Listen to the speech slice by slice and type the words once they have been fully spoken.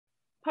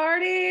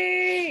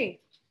Party!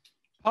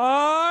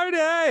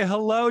 Party!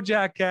 Hello,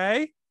 Jack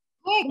K.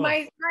 Look, Oh,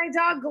 my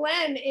dog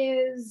Glenn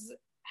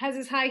has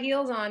his high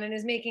heels on and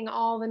is making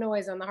all the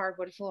noise on the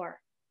hardwood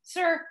floor.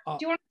 Sir, do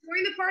you want to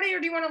join the party or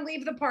do you want to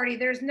leave the party?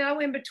 There's no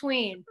in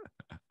between.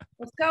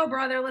 Let's go,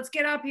 brother. Let's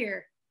get up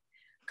here.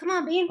 Come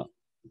on, Bean.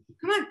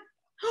 Come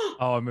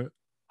on.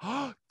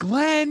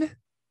 Glenn.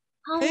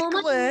 Oh, Hey,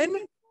 Glenn. Glenn,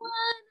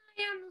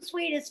 I am the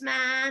sweetest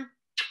man.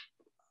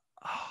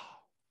 Oh,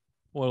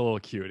 what a little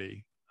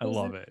cutie. I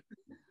love it.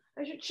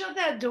 I should shut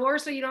that door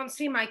so you don't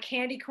see my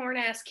candy corn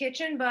ass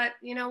kitchen, but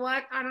you know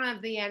what? I don't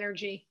have the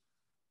energy.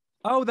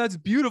 Oh, that's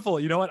beautiful.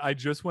 You know what? I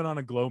just went on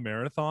a glow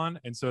marathon,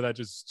 and so that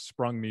just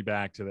sprung me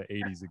back to the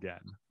 80s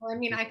again. Well, I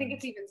mean, I think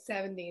it's even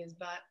 70s,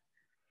 but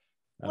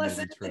That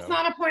listen, it's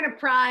not a point of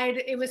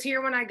pride. It was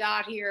here when I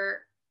got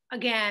here.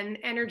 Again,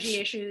 energy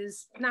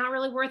issues. Not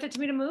really worth it to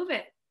me to move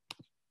it.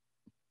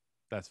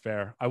 That's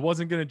fair. I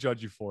wasn't going to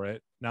judge you for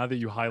it. Now that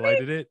you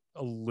highlighted it,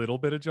 a little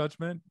bit of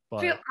judgment,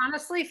 but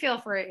honestly, feel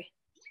free.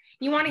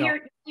 You want to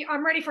hear?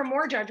 I'm ready for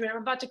more judgment.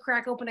 I'm about to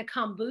crack open a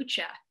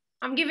kombucha.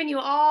 I'm giving you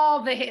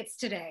all the hits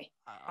today.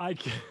 I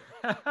can't.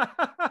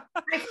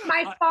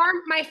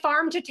 my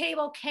farm to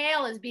table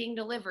kale is being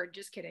delivered.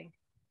 Just kidding.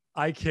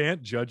 I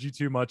can't judge you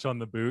too much on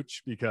the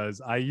booch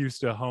because I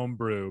used to home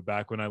brew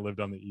back when I lived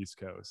on the East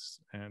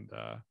Coast, and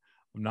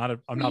I'm not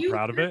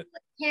proud of it.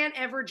 Can't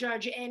ever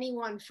judge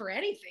anyone for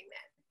anything.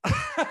 Then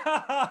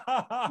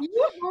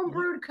you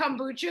homebrewed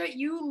kombucha,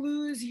 you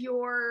lose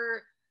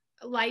your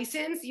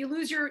license, you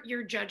lose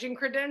your judging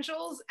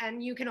credentials,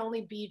 and you can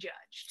only be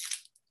judged.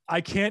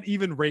 I can't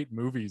even rate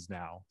movies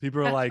now.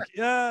 People are like,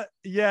 yeah.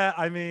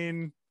 I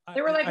mean,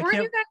 they were like, "Weren't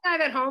you that guy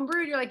that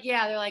homebrewed?" You're like,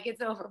 "Yeah." They're like,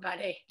 "It's over,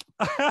 buddy."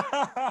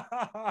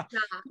 Nah.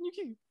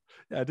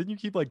 Didn't you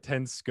keep like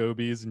 10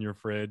 Scobies in your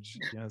fridge?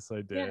 Yes,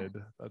 I did.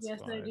 Yeah. That's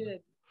yes, fine. I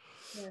did.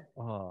 Yeah.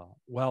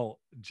 Well,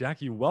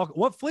 Jackie, welcome.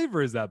 What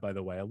flavor is that, by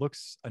the way? It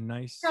looks a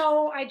nice.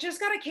 So I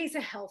just got a case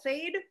of Health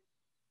Aid.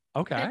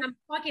 Okay. And I'm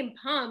fucking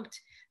pumped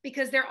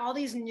because there are all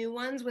these new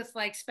ones with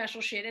like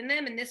special shit in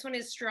them. And this one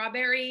is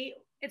strawberry.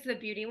 It's the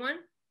beauty one.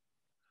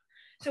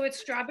 So it's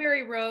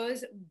strawberry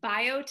rose,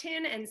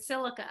 biotin, and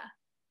silica.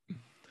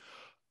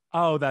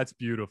 Oh, that's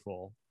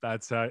beautiful.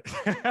 That's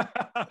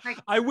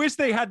I wish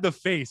they had the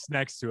face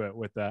next to it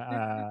with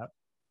the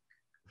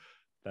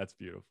that's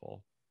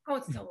beautiful. Oh,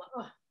 it's still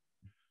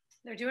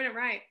they're doing it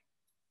right.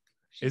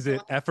 Is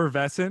it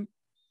effervescent?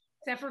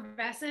 It's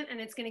effervescent, and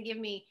it's going to give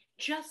me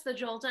just the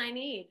jolt I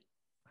need.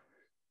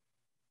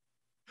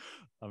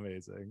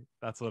 Amazing.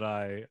 That's what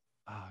I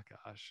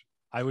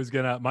was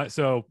gonna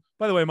so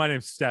by the way, my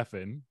name's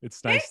Stefan.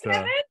 It's nice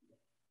to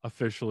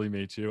officially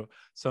meet you.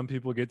 Some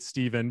people get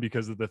Steven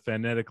because of the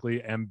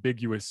phonetically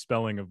ambiguous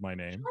spelling of my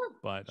name,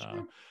 but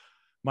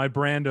my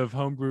brand of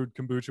homebrewed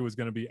kombucha was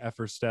going to be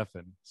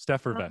Steffervescent.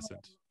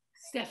 Steffervescent.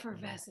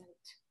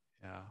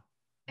 Yeah.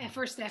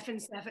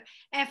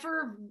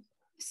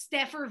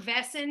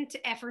 Steffervescent,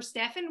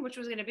 Stefan, which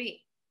was going to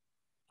be?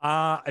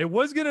 It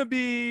was going to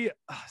be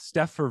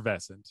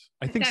Steffervescent.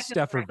 I think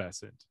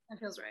Steffervescent. Right. That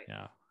feels right.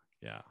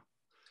 Yeah.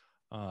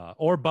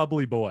 Or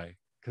Bubbly Boy,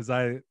 because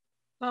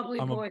Bubbly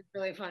Boy is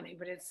really funny,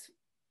 but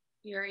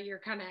you're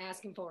kind of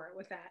asking for it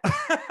with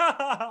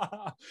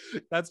that.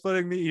 That's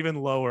putting me even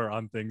lower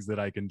on things that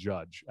I can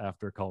judge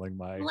after calling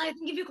my. Well, I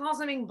think if you call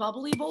something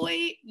Bubbly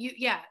Boy, you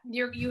have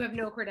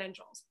no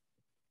credentials.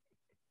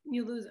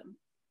 You lose them.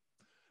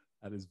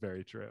 That is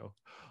very true.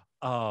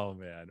 Oh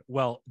man.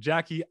 Well,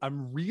 Jackie,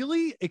 I'm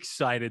really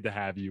excited to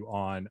have you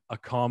on a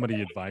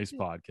comedy advice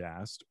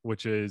podcast,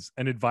 which is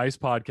an advice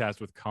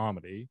podcast with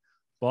comedy.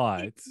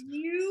 But if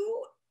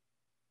you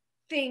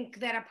think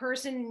that a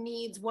person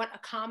needs what a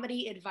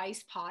comedy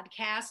advice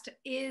podcast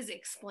is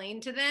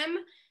explained to them,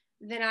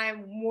 then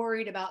I'm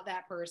worried about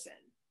that person.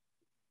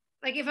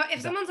 Like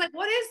if someone's like,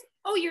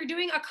 you're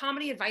doing a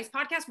comedy advice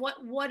podcast,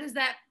 what does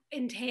that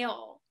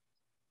entail?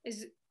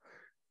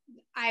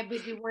 I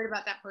would be worried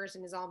about that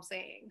person is all I'm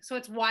saying. So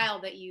it's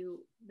wild that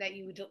you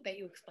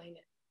explained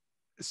it.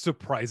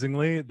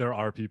 Surprisingly, there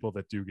are people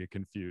that do get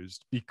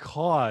confused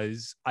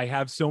because I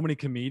have so many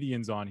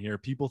comedians on here.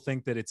 People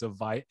think that it's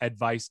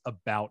advice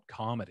about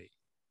comedy.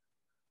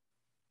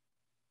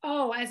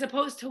 Oh, as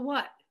opposed to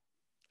what?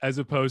 As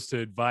opposed to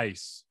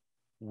advice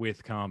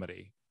with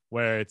comedy,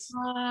 where it's.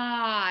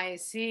 I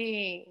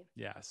see.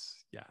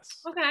 Yes.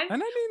 Okay. And I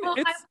mean, well,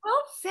 I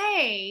will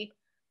say,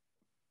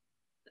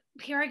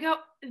 here I go.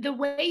 The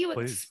way you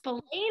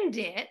explained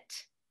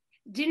it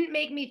didn't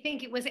make me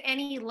think it was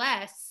any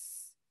less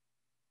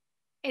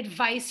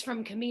advice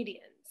from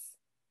comedians.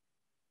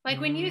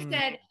 Like when you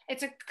said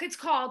it's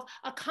called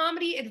a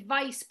comedy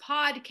advice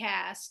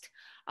podcast,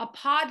 a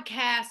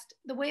podcast,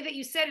 the way that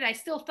you said it, I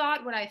still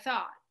thought what I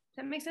thought. Does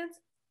that make sense?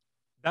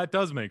 That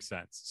does make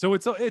sense. So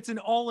it's an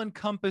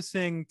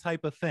all-encompassing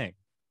type of thing,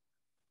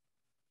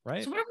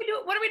 right? So what are we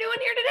doing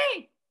here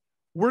today?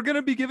 We're going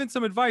to be giving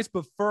some advice,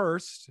 but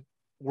first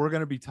we're going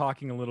to be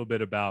talking a little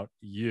bit about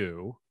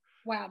you.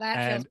 Wow,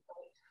 that feels great.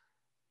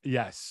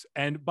 Yes.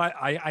 And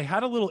I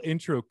had a little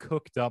intro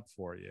cooked up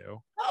for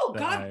you. Oh,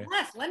 God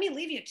bless. Let me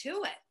leave you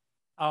to it.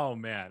 Oh,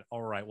 man.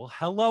 All right. Well,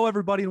 hello,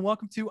 everybody, and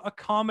welcome to a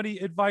comedy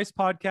advice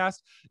podcast.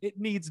 It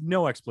needs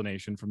no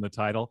explanation from the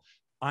title.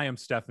 I am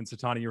Stefan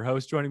Satani, your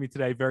host. Joining me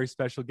today, very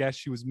special guest.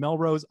 She was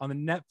Melrose on the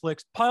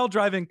Netflix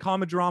pile-driving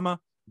comedy drama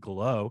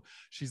Glow.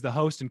 She's the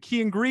host and key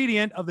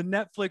ingredient of the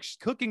Netflix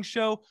cooking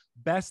show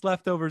Best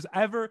Leftovers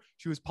Ever.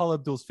 She was Paula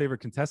Abdul's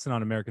favorite contestant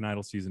on American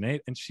Idol Season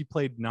 8, and she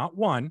played not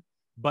one,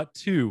 but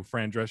two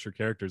Fran Drescher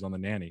characters on The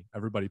Nanny.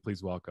 Everybody,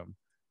 please welcome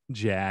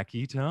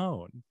Jackie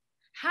Tohn.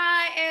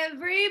 Hi,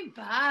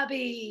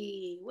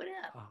 everybody. What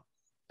up?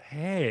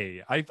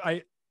 Hey,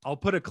 I'll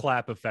put a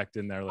clap effect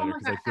in there later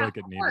because I feel like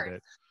it needed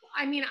it.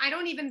 I mean, I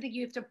don't even think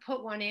you have to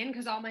put one in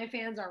because all my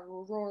fans are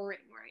roaring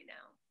right now.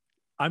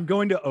 I'm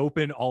going to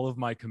open all of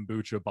my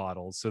kombucha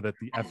bottles so that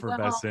the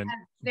effervescent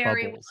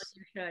very bubbles. well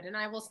you should, and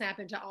I will snap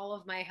into all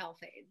of my health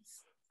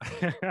aids.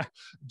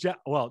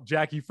 Well,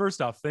 Jackie, first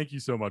off, thank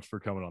you so much for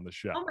coming on the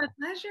show. Oh, my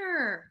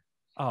pleasure.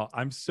 Oh,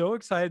 I'm so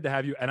excited to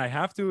have you. And I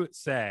have to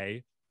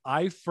say,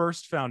 I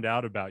first found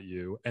out about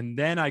you, and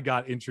then I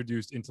got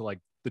introduced into like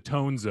the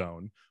Tohn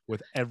zone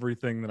with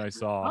everything that I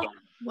saw. Oh,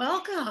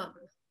 welcome.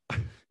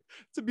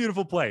 It's a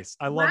beautiful place.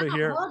 I love it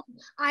here.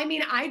 I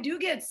mean, I do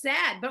get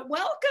sad, but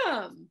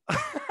welcome.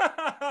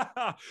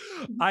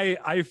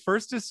 I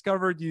first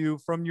discovered you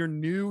from your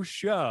new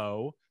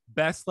show,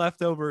 Best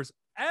Leftovers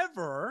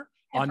Ever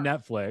on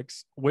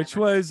Netflix, which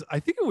was, I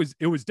think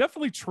it was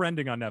definitely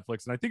trending on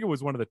Netflix, and I think it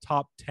was one of the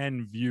top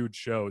 10 viewed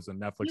shows on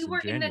Netflix. You were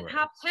in the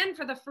top 10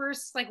 for the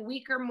first like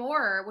week or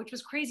more, which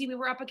was crazy. We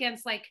were up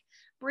against like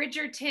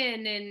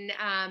Bridgerton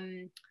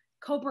and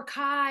Cobra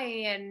Kai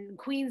and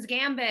Queen's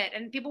Gambit,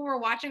 and people were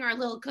watching our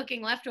little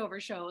cooking leftover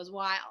show. It was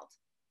wild.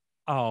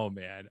 Oh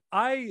man,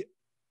 I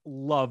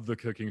love the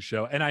cooking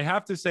show, and I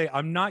have to say,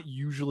 I'm not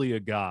usually a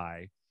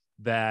guy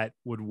that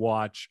would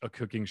watch a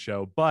cooking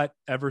show, but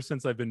ever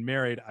since I've been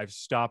married, I've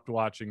stopped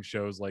watching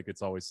shows like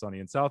It's Always Sunny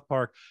in South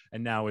Park,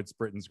 and now it's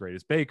Britain's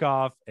Greatest Bake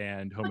Off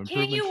and Home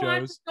Improvement shows. Can't you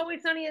watch It's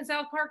Always Sunny in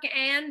South Park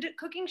and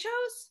cooking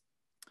shows?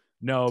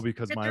 No,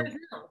 because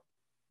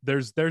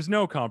there's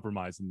no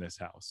compromise in this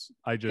house.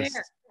 I just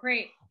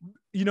great.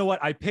 You know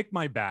what? I pick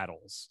my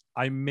battles.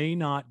 I may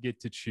not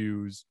get to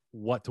choose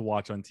what to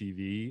watch on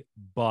TV,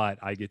 but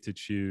I get to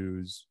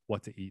choose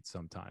what to eat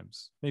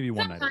sometimes. Maybe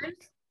one night a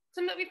week.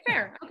 Something to be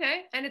fair.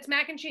 Okay. And it's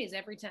mac and cheese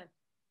every time.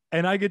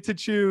 And I get to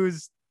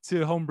choose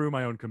to homebrew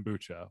my own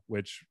kombucha,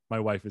 which my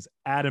wife is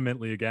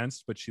adamantly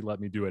against, but she let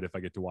me do it if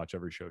I get to watch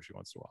every show she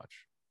wants to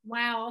watch.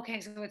 Wow. Okay.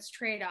 So it's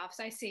trade-offs.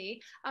 I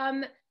see.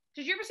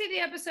 Did you ever see the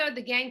episode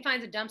The Gang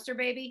Finds a Dumpster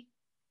Baby?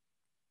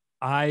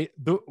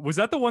 Was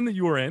that the one that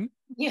you were in?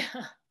 Yeah.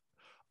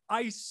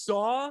 I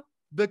saw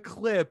the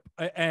clip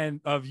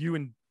and of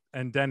you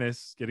and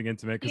Dennis getting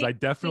intimate because I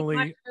definitely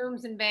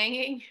mushrooms and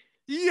banging.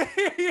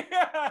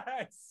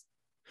 Yes.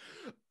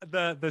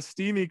 The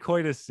steamy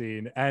coitus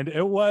scene, and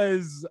it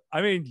was,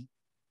 I mean,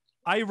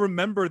 I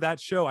remember that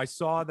show. I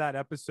saw that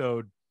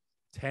episode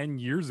 10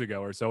 years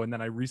ago or so, and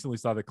then I recently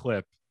saw the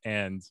clip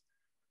and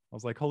I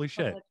was like, holy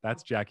shit,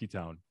 that's Jackie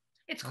Tohn.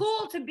 It's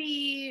cool to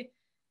be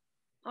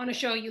on a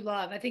show you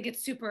love. I think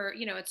it's super,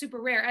 it's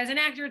super rare. As an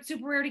actor, it's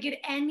super rare to get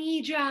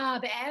any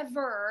job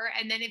ever,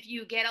 and then if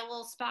you get a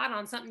little spot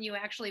on something you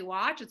actually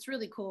watch, it's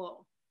really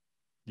cool.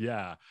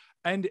 Yeah.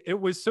 And it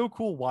was so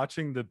cool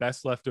watching the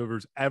Best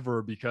Leftovers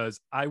Ever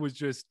because I was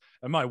just,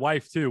 and my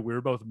wife too, we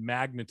were both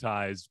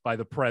magnetized by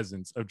the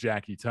presence of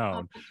Jackie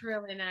Tohn. Oh, that's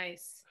really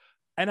nice.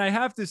 And I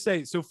have to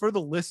say, so for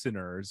the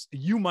listeners,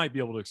 you might be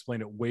able to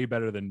explain it way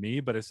better than me,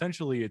 but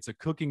essentially it's a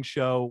cooking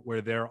show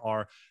where there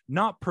are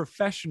not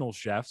professional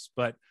chefs,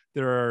 but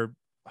there are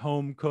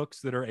home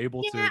cooks that are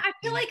able to. Yeah, I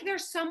feel like they're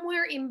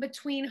somewhere in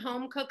between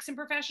home cooks and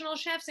professional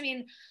chefs. I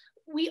mean,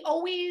 we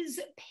always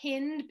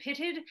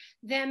pitted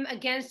them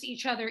against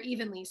each other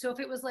evenly. So if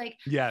it was like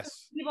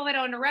people that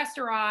own a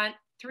restaurant,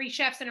 3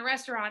 chefs in a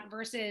restaurant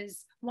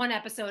versus one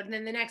episode, and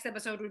then the next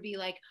episode would be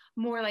like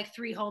more like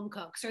 3 home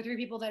cooks or 3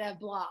 people that have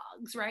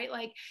blogs, right?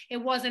 Like it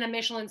wasn't a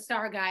Michelin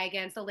star guy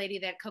against a lady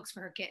that cooks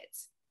for her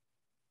kids.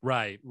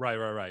 Right.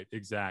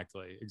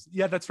 Exactly.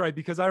 Yeah, that's right.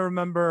 Because I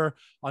remember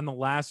on the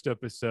last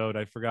episode,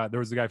 I forgot there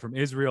was a guy from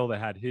Israel that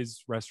had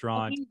his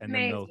restaurant. He's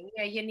amazing.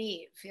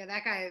 Yaniv. Yeah,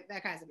 that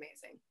guy's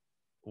amazing.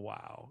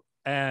 Wow.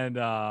 And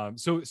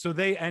so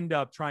they end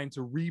up trying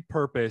to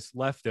repurpose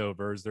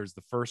leftovers. There's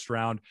the first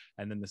round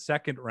and then the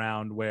second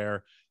round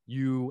where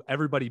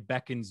everybody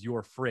beckons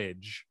your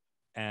fridge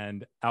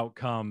and out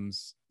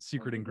comes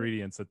secret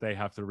ingredients that they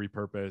have to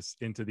repurpose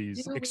into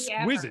these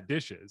exquisite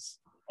dishes.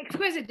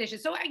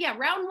 So yeah,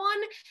 round 1,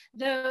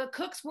 the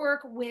cooks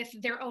work with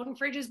their own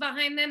fridges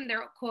behind them,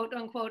 their quote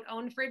unquote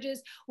own fridges,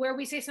 where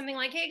we say something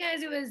like, hey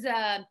guys,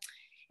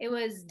 it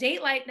was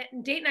date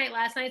night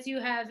last night. So you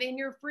have in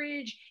your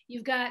fridge,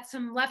 you've got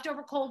some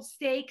leftover cold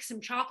steak,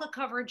 some chocolate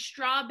covered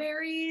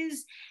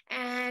strawberries,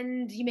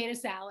 and you made a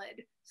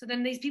salad. So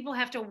then these people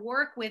have to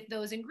work with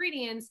those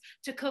ingredients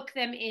to cook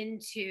them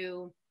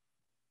into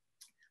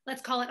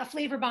let's call it a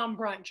flavor bomb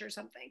brunch or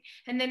something.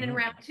 And then in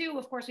round two,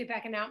 of course, we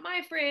packing out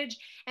my fridge,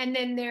 and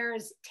then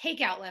there's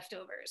takeout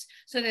leftovers.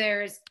 So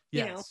there's,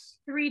 you know, Yes.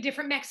 3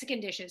 different Mexican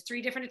dishes,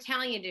 3 different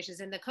Italian dishes,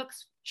 and the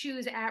cooks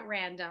choose at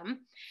random.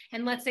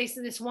 And let's say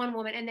so this one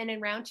woman, and then in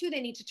round two,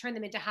 they need to turn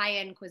them into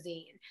high-end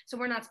cuisine. So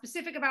we're not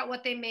specific about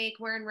what they make.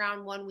 Where in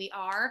round one we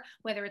are,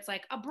 whether it's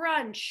like a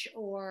brunch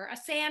or a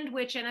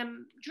sandwich and a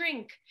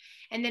drink.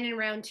 And then in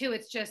round two,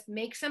 it's just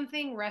make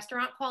something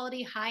restaurant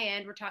quality,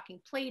 high-end. We're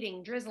talking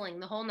plating, drizzling,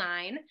 the whole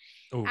 9,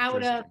 Oh, out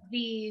drizzling. of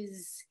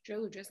these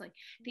drizzling,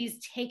 these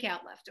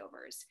takeout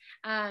leftovers.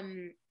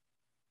 And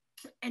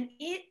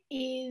it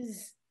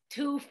is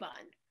too fun.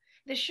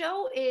 The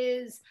show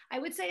is, I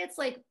would say it's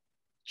like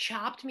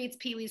Chopped meets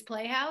Pee-wee's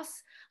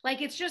Playhouse.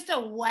 Like it's just a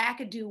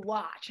wackadoo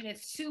watch, and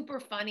it's super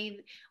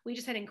funny. We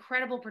just had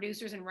incredible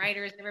producers and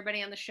writers and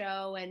everybody on the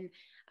show, and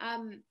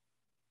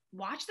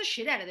watch the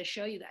shit out of the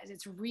show, you guys.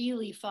 It's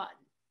really fun.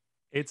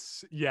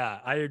 It's, yeah,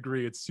 I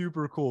agree. It's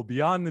super cool.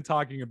 Beyond the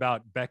talking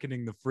about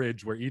beckoning the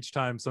fridge, where each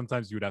time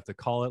sometimes you would have to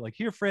call it like,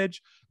 here,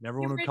 fridge, and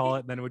everyone would call it,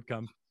 and then it would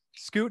come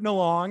scooting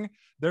along.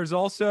 There's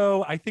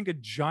also, I think, a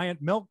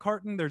giant milk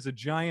carton. There's a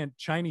giant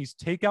Chinese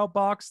takeout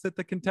box that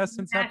the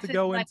contestants have to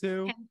go like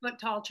into. 10-foot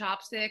tall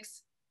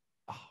chopsticks.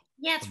 Oh,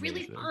 yeah, it's amazing.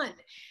 really fun.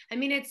 I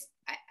mean,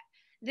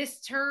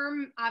 this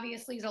term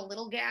obviously is a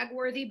little gag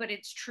worthy, but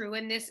it's true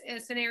in this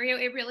scenario.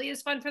 It really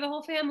is fun for the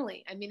whole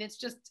family. I mean, it's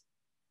just,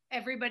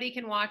 everybody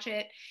can watch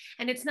it,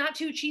 and it's not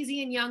too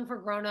cheesy and young for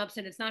grown-ups,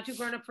 and it's not too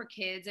grown up for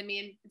kids. I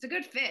mean, it's a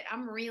good fit.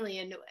 I'm really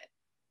into it.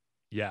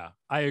 Yeah,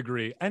 I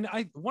agree. And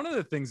one of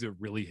the things that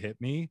really hit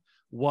me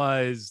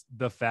was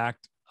the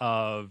fact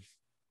of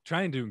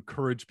trying to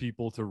encourage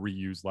people to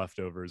reuse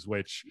leftovers,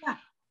 which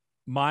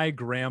my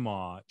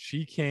grandma,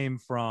 she came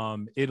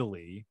from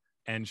Italy,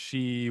 and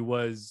she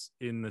was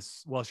in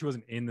this, well, she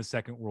wasn't in the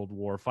Second World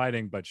War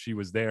fighting, but she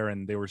was there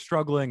and they were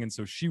struggling. And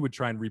so she would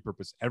try and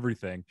repurpose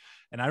everything.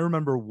 And I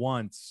remember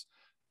once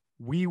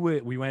we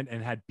went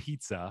and had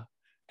pizza,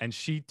 and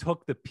she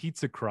took the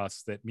pizza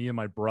crust that me and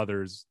my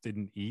brothers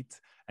didn't eat,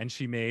 and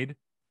she made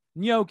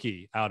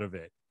gnocchi out of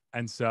it.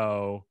 And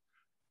so,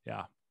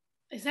 yeah.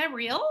 Is that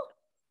real?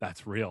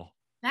 That's real.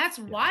 That's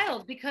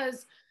wild,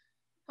 because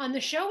on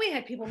the show we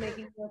had people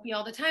making gnocchi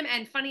all the time.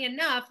 And funny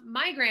enough,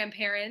 my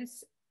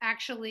grandparents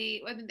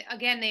actually,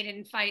 again, they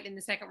didn't fight in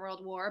the Second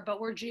World War,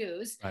 but were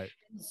Jews. Right.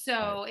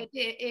 So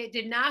it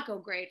did not go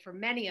great for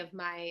many of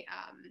my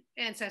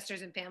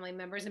ancestors and family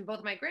members. And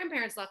both my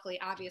grandparents, luckily,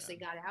 obviously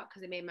got out,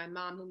 because it made my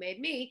mom, who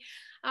made me.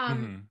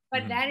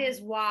 But that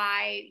is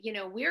why, you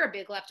know, we're a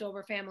big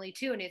leftover family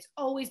too. And it's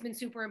always been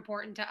super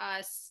important to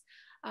us.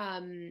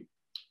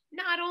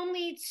 Not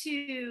only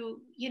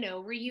to, you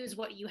know, reuse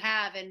what you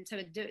have and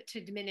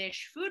to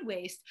diminish food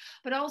waste,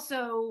 but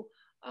also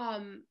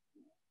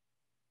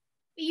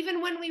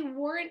even when we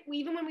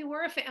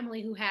were a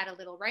family who had a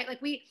little, right?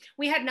 Like we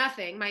had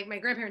nothing. My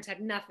grandparents had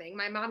nothing.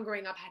 My mom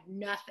growing up had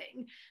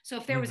nothing. So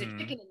if there was a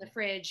chicken in the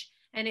fridge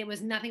and it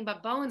was nothing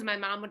but bones, my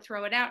mom would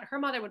throw it out. Her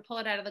mother would pull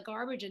it out of the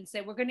garbage and say,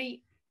 we're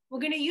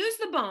gonna use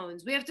the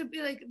bones. We have to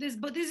be like this,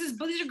 but these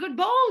are good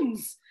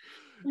bones.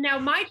 Now,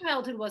 my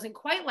childhood wasn't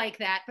quite like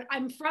that, but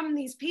I'm from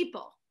these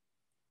people.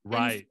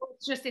 Right.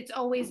 So it's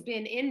always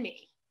been in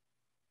me.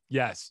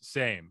 Yes,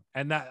 same.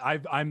 And that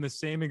I'm the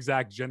same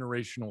exact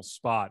generational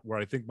spot where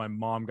I think my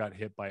mom got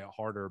hit by it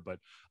harder, but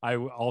I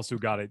also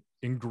got it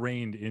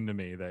ingrained into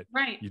me that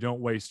you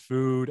don't waste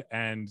food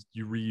and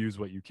you reuse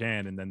what you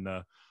can. And then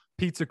the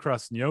pizza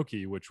crust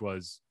gnocchi, which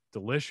was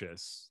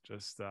delicious,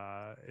 just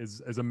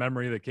is a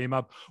memory that came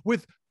up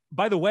with,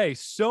 by the way,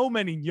 so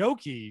many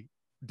gnocchi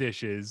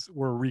dishes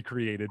were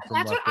recreated from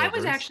That's leftovers. what I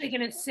was actually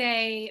going to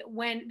say,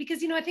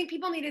 because, you know, I think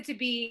people needed to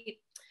be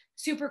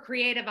super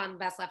creative on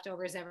best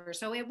leftovers ever.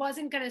 So it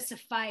wasn't going to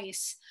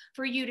suffice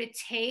for you to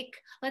take,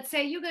 let's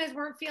say you guys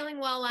weren't feeling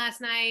well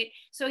last night,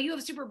 so you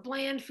have super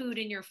bland food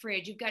in your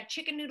fridge. You've got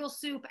chicken noodle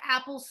soup,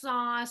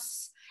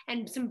 applesauce,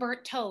 and some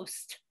burnt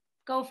toast.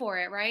 Go for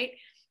it, right?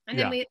 And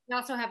then we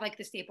also have like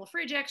the staple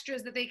fridge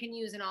extras that they can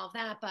use and all of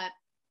that, but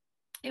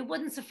it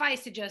wouldn't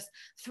suffice to just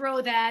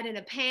throw that in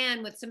a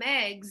pan with some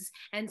eggs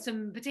and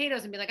some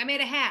potatoes and be like, I made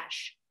a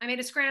hash, I made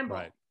a scramble.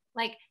 Right.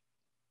 Like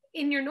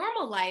in your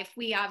normal life,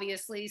 we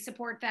obviously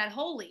support that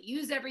wholly.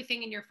 Use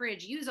everything in your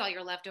fridge, use all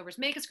your leftovers,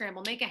 make a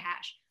scramble, make a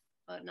hash,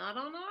 but not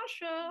on our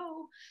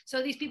show.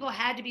 So these people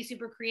had to be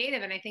super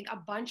creative. And I think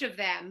a bunch of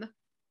them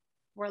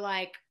were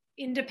like,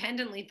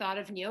 independently thought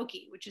of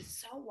gnocchi, which is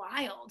so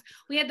wild.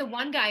 We had the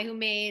one guy who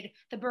made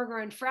the burger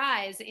and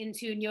fries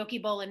into gnocchi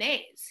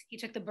bolognese. He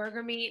took the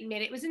burger meat and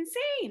made it. It was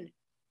insane.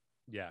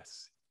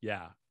 Yes.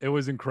 Yeah, it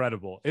was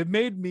incredible. It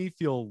made me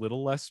feel a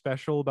little less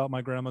special about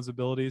my grandma's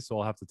abilities, so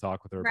I'll have to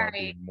talk with her about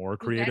being more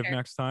creative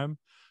next time.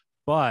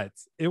 But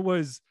it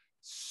was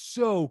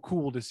so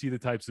cool to see the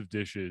types of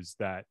dishes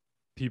that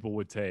people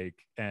would take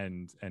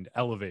and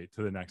elevate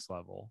to the next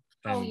level.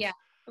 And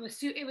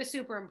it was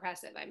super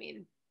impressive. I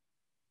mean,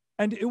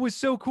 and it was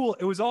so cool.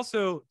 It was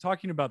also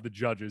talking about the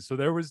judges. So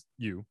there was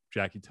you,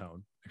 Jackie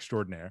Tohn,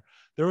 extraordinaire.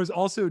 There was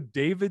also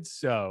David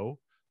So,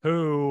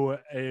 who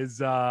is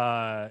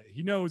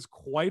he knows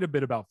quite a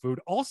bit about food.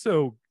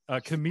 Also, a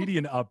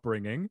comedian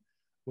upbringing,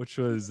 which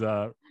was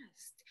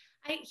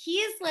He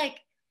is like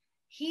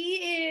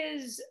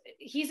he's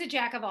a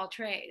jack of all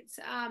trades.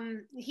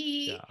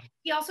 yeah.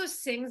 He also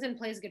sings and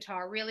plays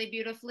guitar really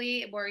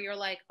beautifully, where you're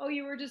like, oh,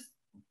 you were just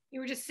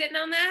sitting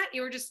on that,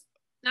 you were just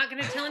not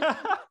going to tell him.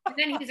 And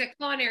then he's a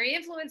culinary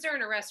influencer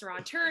and a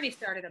restaurateur, and he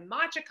started a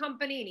matcha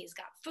company, and he's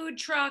got food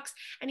trucks,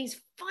 and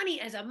he's funny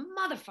as a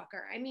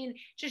motherfucker. I mean,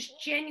 just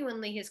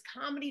genuinely, his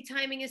comedy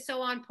timing is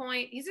so on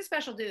point. He's a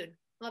special dude.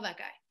 Love that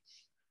guy.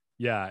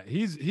 Yeah,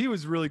 he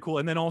was really cool.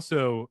 And then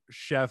also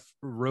Chef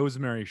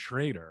Rosemary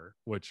Schrader,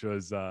 which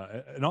was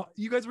and all,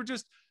 you guys were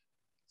just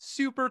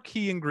super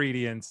key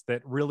ingredients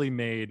that really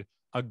made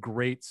a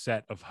great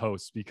set of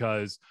hosts,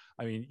 because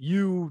I mean,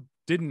 you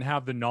didn't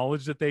have the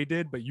knowledge that they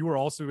did, but you were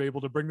also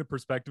able to bring the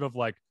perspective of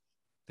like,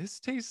 this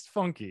tastes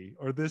funky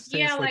or this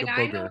Yeah, tastes like like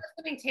a I know booger. what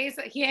something tastes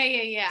like.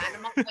 Yeah. And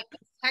I'm also like,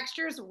 this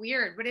texture is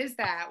weird. What is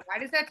that? Why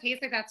does that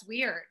taste like that's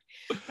weird?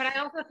 But I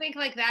also think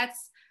like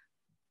that's,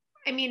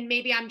 I mean,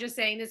 maybe I'm just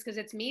saying this because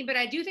it's me, but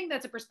I do think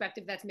that's a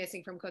perspective that's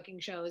missing from cooking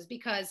shows,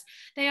 because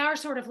they are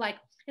sort of like,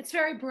 it's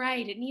very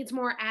bright, it needs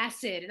more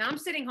acid. And I'm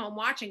sitting home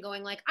watching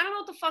going like, I don't know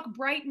what the fuck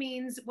bright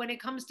means when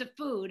it comes to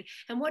food.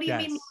 And what do you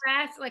mean Yes. more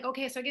acid? Like,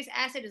 okay, so I guess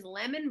acid is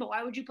lemon, but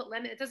why would you put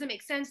lemon? It doesn't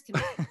make sense to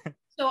me.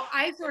 So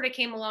I sort of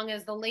came along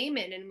as the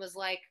layman and was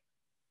like,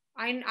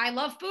 I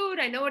love food.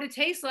 I know what it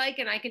tastes like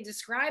and I can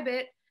describe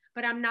it,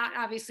 but I'm not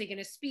obviously going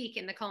to speak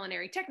in the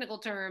culinary technical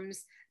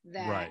terms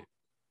that Right.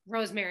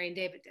 Rosemary and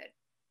David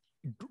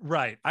did.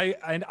 Right.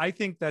 I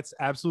think that's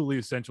absolutely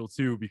essential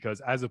too,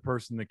 because as a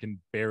person that can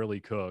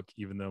barely cook,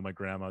 even though my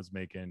grandma's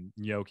making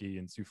gnocchi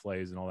and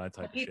souffles and all that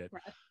type of shit.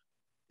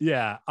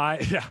 Yeah,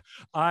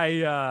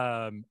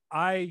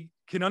 I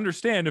can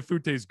understand if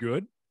food tastes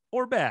good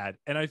or bad.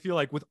 And I feel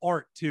like with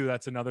art too,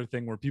 that's another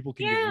thing where people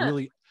can get Yeah.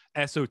 really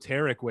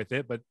esoteric with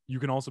it, but you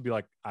can also be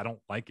like, I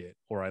don't like it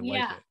or I like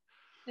Yeah. it.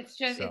 It's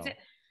just, it's, So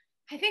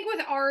I think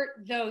with art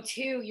though,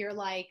 too, you're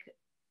like,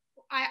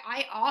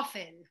 I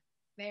often,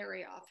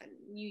 very often,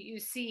 you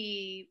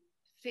see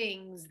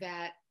things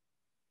that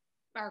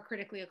are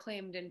critically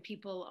acclaimed and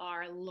people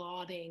are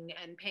lauding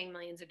and paying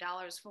millions of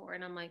dollars for.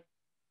 And I'm like,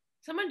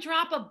 someone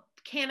drop a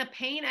can of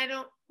paint.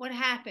 What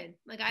happened?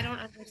 Like, I don't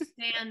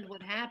understand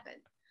what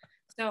happened.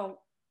 So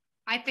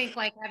I think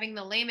like having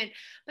the layman,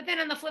 but then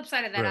on the flip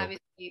side of that, true.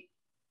 obviously,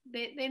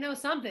 they know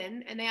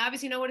something and they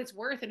obviously know what it's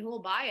worth and who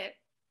will buy it.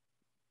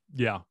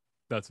 Yeah,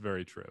 that's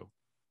very true.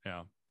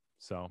 Yeah.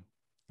 So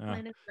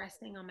Glenn is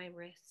resting on my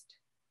wrist.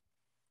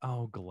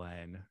 oh,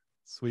 Glenn.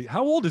 Sweet.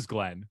 How old is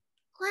Glenn?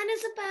 Glenn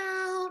is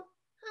about,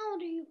 how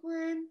old are you,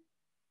 Glenn?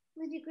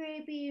 With your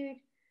gray beard.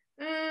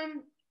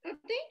 Oh,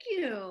 thank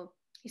you.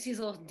 He sees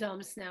a little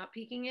dumb snout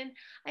peeking in.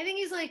 I think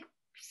he's like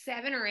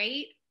 7 or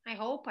 8. I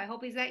hope. I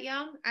hope he's that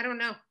young. I don't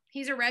know.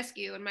 He's a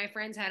rescue, and my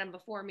friends had him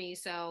before me,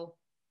 so.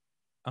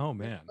 Oh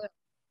man.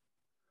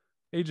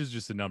 Age is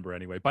just a number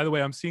anyway. By the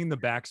way, I'm seeing the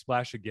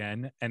backsplash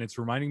again, and it's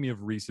reminding me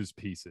of Reese's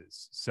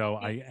Pieces. So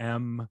I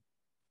am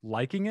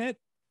liking it,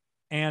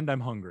 and I'm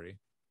hungry.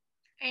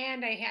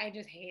 And I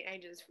just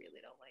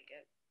really don't like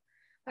it.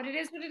 But it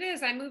is what it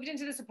is. I moved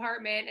into this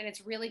apartment, and it's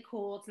really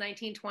cool. It's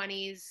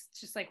 1920s. It's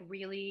just like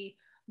really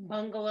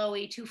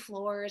bungalowy, 2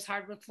 floors,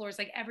 hardwood floors,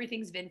 like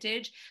everything's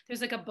vintage.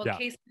 There's like a Yeah.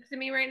 bookcase next to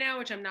me right now,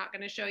 which I'm not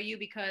going to show you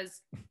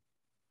because.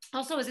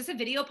 Also, is this a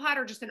video pod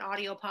or just an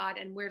audio pod?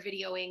 And we're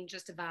videoing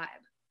just a vibe.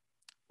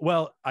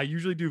 Well, I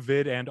usually do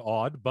vid and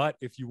odd, but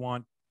if you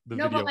want the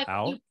No, but video like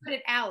out, you put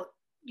it out.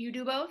 You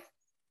do both?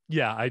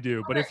 yeah, I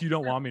do. But Okay. if you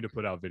don't want me to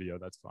put out video,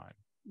 that's fine.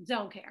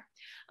 Don't care.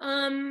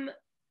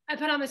 I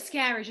put on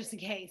mascara just in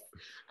case.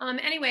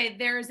 Anyway,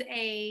 there's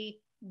a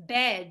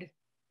bed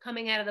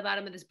coming out of the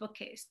bottom of this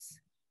bookcase.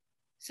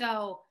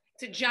 So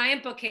it's a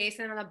giant bookcase,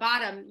 and on the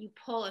bottom, you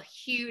pull a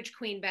huge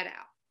queen bed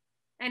out.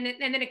 And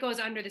then it goes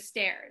under the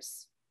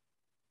stairs.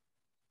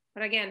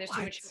 But again, there's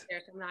too much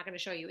there, so I'm not going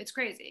to show you. It's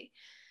crazy.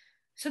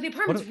 So the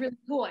apartment's really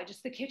cool.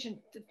 The kitchen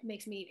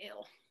makes me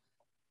ill.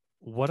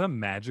 What a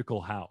magical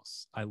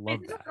house. I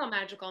love that. It's all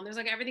magical. And there's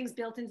like everything's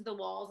built into the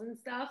walls and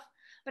stuff.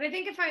 But I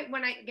think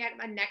when I get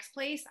my next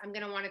place, I'm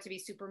going to want it to be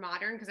super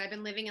modern because I've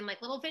been living in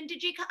like little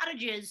vintagey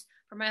cottages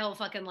for my whole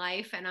fucking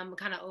life. And I'm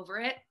kind of over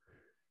it.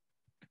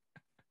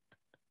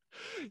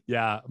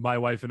 Yeah. My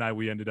wife and I,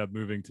 we ended up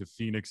moving to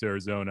Phoenix,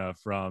 Arizona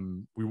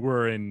we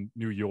were in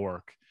New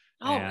York.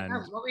 Oh, and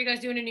what were you guys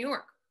doing in New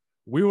York?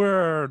 We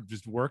were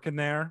just working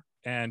there.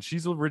 And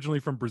she's originally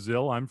from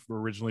Brazil. I'm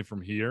originally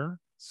from here.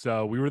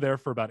 So we were there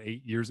for about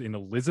 8 years in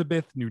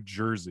Elizabeth, New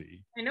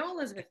Jersey. I know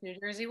Elizabeth, New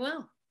Jersey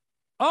well.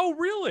 Oh,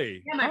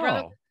 really? Yeah,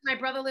 my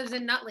brother lives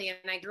in Nutley,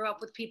 and I grew up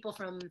with people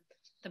from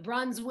the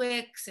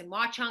Brunswicks and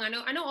Watchung.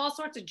 I know all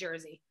sorts of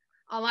Jersey.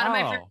 A lot of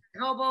my friends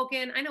in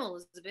Hoboken. I know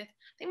Elizabeth.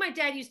 I think my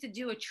dad used to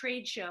do a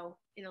trade show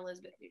in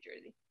Elizabeth, New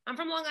Jersey. I'm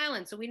from Long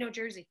Island, so we know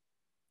Jersey.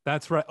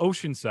 That's right.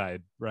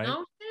 Oceanside, right?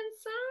 Oceanside.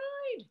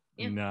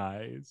 Yeah.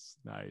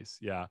 Nice.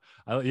 Yeah.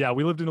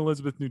 We lived in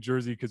Elizabeth, New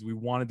Jersey because we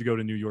wanted to go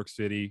to New York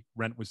City.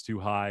 Rent was too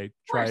high.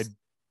 Tried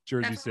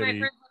Jersey That's where my City.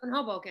 friends live in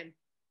Hoboken.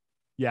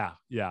 Yeah,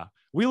 yeah.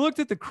 We looked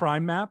at the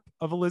crime map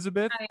of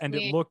Elizabeth, I and it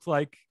mean, looked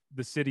like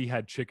the city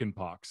had chicken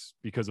pox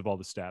because of all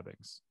the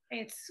stabbings.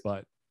 it's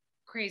But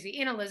crazy.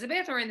 In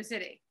Elizabeth or in the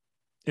city?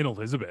 in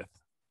Elizabeth,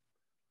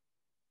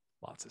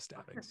 lots of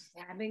stabbings.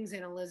 Stabbings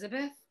in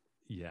Elizabeth?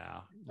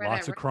 Yeah, Where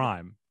lots that of rent,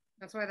 crime.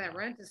 that's why that Yeah,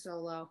 rent is so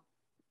low.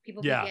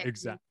 People be yeah, getting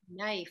exactly.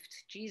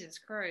 knifed. Jesus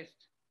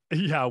Christ.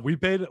 Yeah, we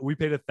paid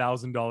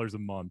 $1,000 a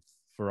month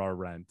for our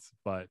rent,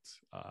 but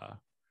I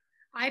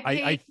I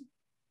paid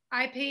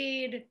I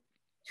paid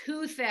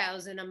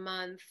 2,000 a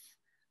month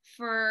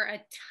for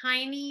a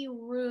tiny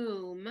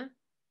room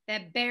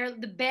that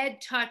the bed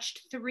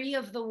touched three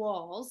of the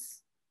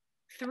walls.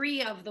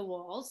 Three of the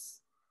walls.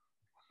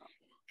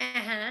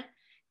 Uh-huh.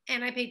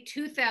 And I paid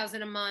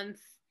 2,000 a month,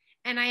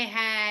 and I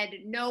had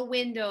no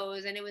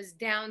windows, and it was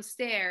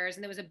downstairs,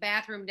 and there was a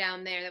bathroom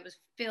down there that was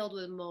filled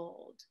with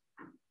mold.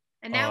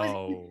 And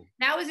oh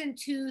that was in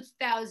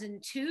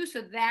 2002,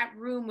 so that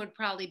room would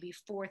probably be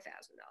 $4,000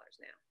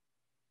 now.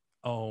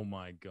 oh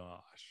my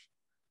gosh,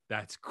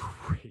 that's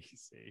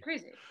crazy.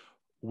 Crazy.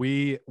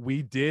 We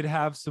did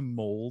have some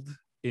mold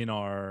in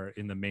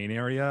the main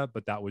area,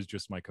 but that was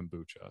just my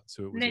kombucha,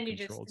 so it And was a then you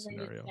just controlled and then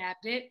you scenario.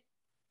 stabbed it.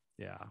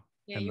 Yeah,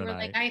 Yeah, and you then were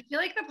like, I feel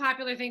like the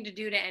popular thing to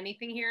do to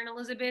anything here in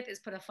Elizabeth is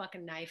put a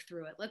fucking knife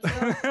through it. Let's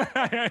go.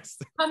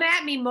 Come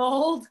at me,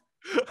 mold.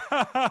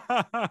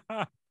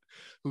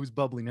 Who's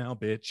bubbly now,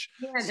 bitch?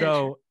 Yeah, that's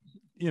So,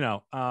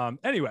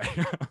 anyway,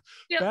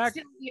 still, back.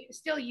 still,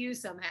 still you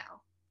somehow.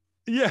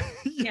 Yeah,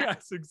 Yeah.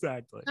 yes,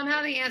 exactly.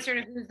 Somehow the answer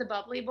to who's the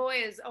bubbly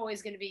boy is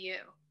always going to be you.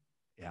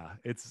 Yeah,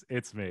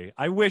 it's me.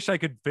 I wish I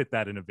could fit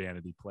that in a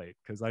vanity plate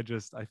because I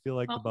feel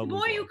like the bubbly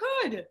boy. You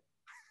could.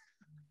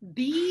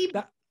 B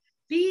That,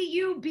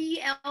 Bublyby.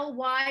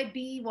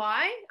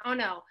 Oh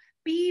no,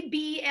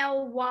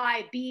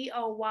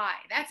 BBLYBOY.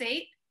 That's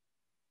 8.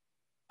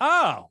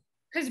 oh,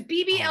 Because oh,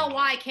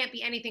 BBLY can't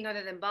be anything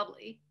other than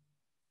bubbly.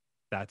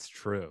 that's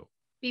true.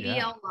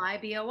 Yeah.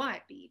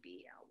 BBLYBOY. BBLYBOY.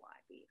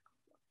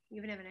 You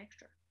even have an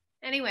extra.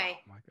 Anyway,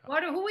 Oh my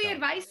God. who are we No.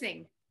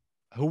 advising?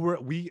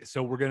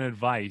 So we're going to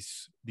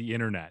advise the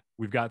internet.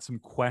 We've got some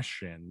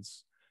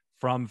questions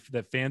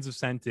that fans have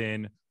sent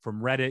in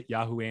from Reddit,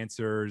 Yahoo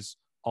Answers,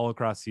 all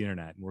across the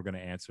internet, and we're going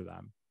to answer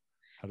them.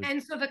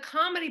 And so the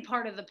comedy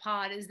part of the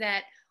pod is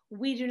that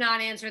we do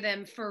not answer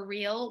them for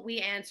real. We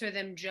answer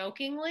them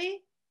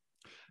jokingly.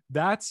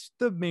 That's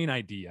the main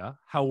idea.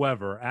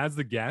 However, as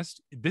the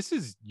guest, this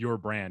is your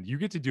brand. You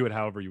get to do it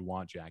however you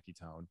want, Jackie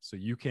Tohn. So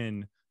you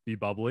can be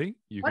bubbly.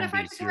 You What can if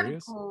I be just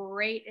serious. have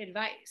great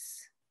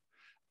advice?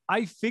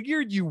 I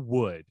figured you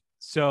would.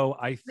 So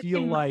I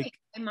feel like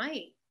I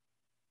might.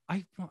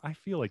 I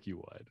feel like you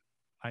would.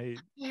 I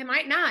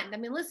might not. I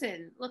mean,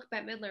 listen, look,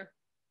 Bette Midler.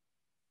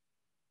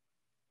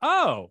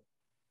 Oh.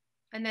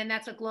 And then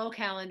that's a glow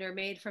calendar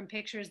made from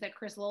pictures that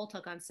Chris Lowell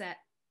took on set.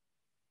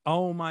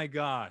 Oh my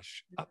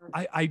gosh.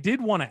 I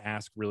did want to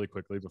ask really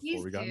quickly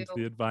before we got into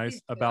the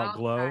advice about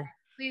glow. Cry.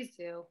 Please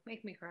do.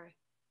 Make me cry.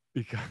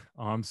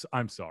 Because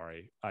I'm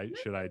sorry.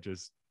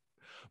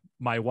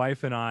 My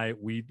wife and I,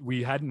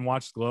 we hadn't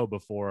watched Glow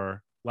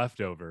before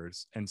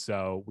Leftovers, and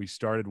so we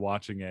started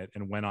watching it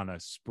and went on a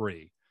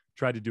spree.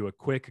 Tried to do a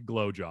quick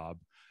Glow job,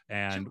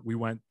 and we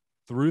went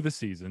through the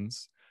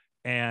seasons,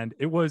 and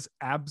it was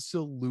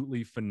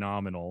absolutely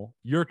phenomenal.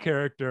 Your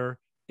character,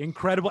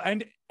 incredible,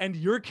 and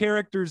your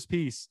character's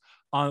piece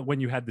on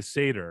when you had the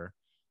Seder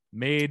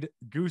made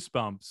goose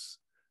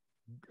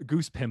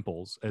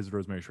pimples, as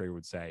Rosemary Schrager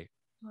would say,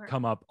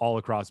 come up all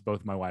across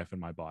both my wife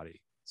and my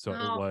body. So it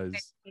was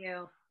thank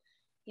you.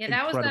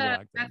 Yeah,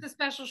 that's a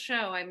special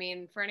show. I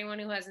mean, for anyone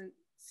who hasn't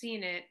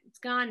seen it, it's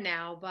gone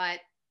now, but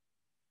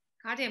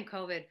goddamn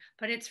COVID.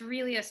 But it's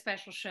really a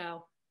special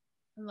show.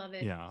 I love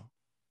it. Yeah.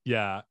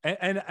 Yeah.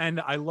 And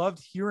I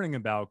loved hearing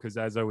about, because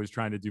as I was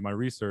trying to do my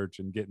research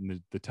and get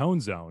in the tone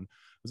zone,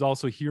 I was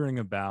also hearing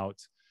about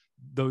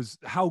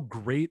how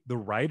great the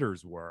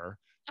writers were.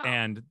 Oh.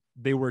 And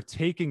they were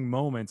taking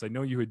moments. I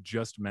know you had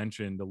just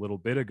mentioned a little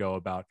bit ago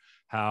about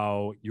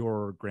how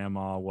your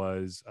grandma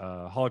was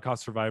a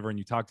Holocaust survivor, and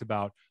you talked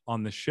about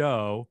on the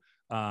show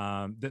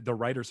that the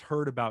writers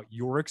heard about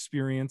your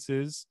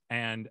experiences,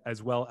 and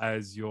as well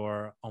as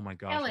your, oh my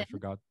gosh, I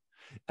forgot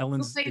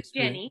Ellen's experience.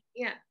 Jenny.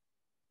 Yeah.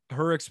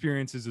 Her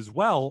experiences as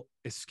well,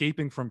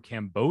 escaping from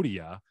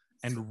Cambodia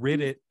and rid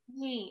it.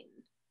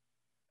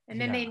 And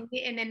then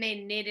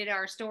they knitted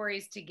our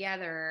stories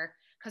together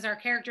because our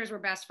characters were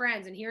best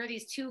friends. And here are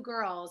these two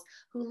girls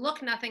who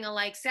look nothing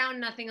alike,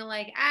 sound nothing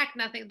alike, act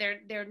nothing.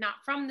 They're not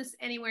from this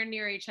anywhere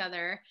near each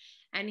other.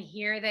 And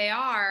here they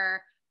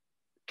are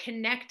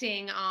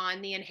connecting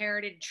on the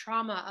inherited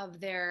trauma of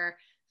their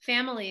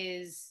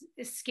families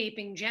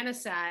escaping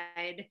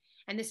genocide.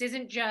 And this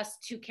isn't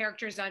just two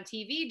characters on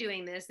TV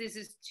doing this. This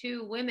is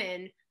two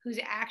women whose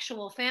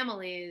actual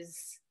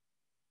families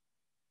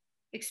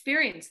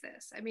experience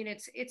this. I mean,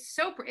 it's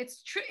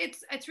true.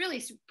 It's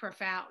really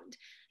profound.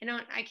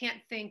 I can't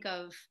think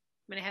of,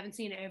 I mean, I haven't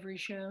seen every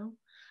show,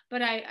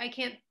 but I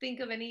can't think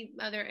of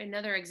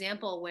another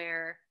example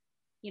where,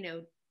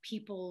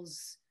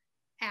 people's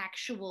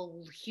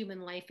actual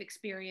human life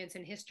experience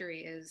and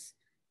history is,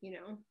 you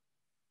know,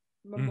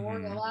 Mm-hmm.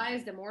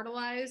 memorialized,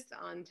 immortalized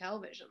on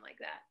television like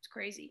that. It's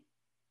crazy.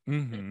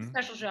 It's a Mm-hmm.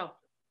 special show.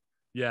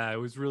 Yeah, it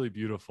was really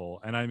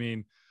beautiful. And I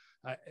mean,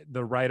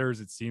 the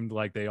writers, it seemed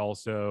like they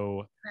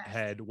also Best.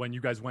 had, when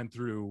you guys went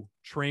through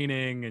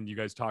training and you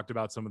guys talked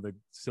about some of the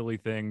silly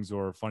things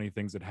or funny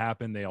things that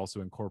happened, they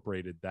also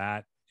incorporated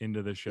that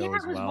into the Yeah, show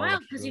as it was well, wild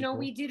which is because really cool.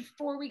 we did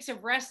 4 weeks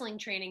of wrestling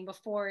training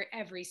before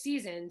every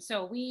season,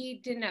 so we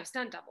didn't have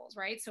stunt doubles,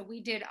 right? So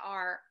we did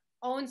our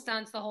own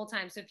stunts the whole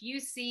time. So if you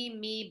see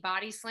me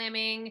body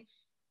slamming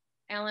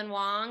Ellen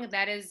Wong,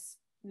 that is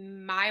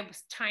my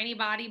tiny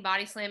body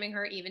slamming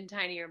her even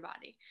tinier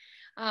body.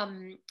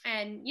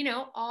 And you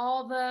know,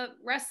 all the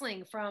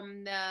wrestling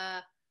from the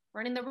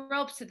running the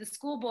ropes to the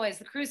schoolboys,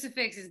 the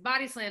crucifixes,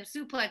 body slams,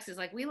 suplexes,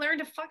 like we learned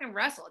to fucking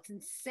wrestle. It's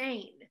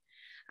insane.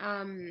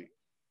 And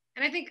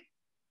I think,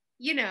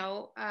 you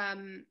know,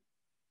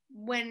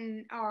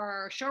 when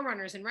our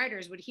showrunners and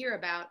writers would hear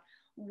about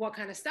what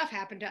kind of stuff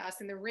happened to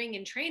us in the ring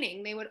and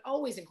training, they would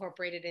always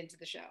incorporate it into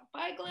the show.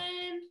 Bye,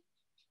 Glenn.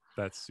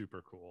 That's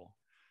super cool.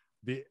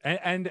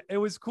 And it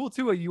was cool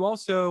too. You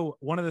also,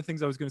 one of the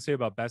things I was going to say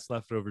about Best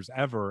Leftovers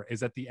Ever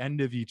is at the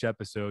end of each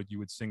episode, you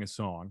would sing a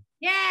song,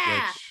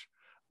 Yeah. which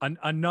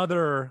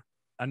another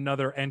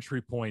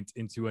entry point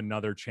into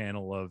another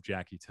channel of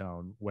Jackie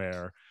Tohn,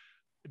 where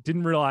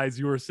didn't realize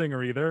you were a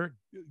singer either.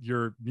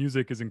 Your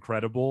music is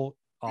incredible.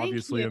 Thank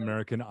Obviously, you.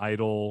 American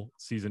Idol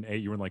season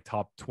 8, you were in like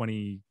top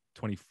 20,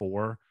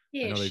 24. I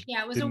know they Ish.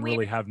 Yeah, it was a didn't weird.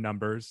 really have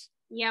numbers.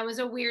 Yeah, it was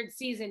a weird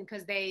season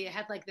because they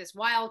had like this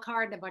wild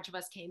card, and a bunch of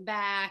us came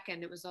back,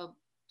 and it was a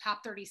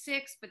top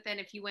 36. But then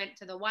if you went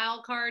to the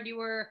wild card, you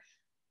were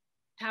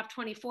top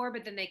 24.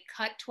 But then they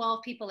cut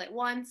 12 people at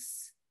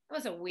once. It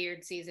was a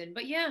weird season,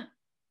 but yeah.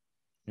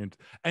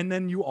 And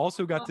then you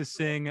also got to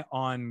sing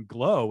on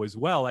Glow as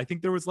well. I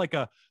think there was like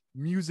a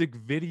music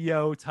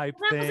video type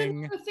That was thing.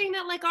 another thing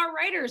that like our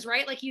writers,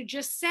 right? Like you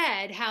just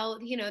said, how,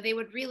 you know, they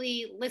would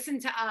really listen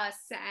to us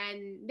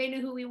and they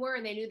knew who we were,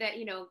 and they knew that,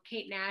 you know,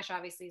 Kate Nash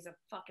obviously is a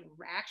fucking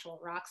actual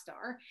rock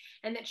star,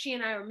 and that she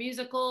and I were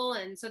musical.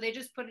 And so they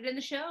just put it in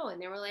the show, and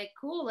they were like,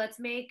 cool, let's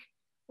make,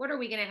 what are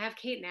we going to have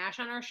Kate Nash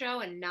on our show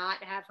and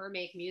not have her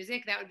make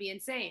music? That would be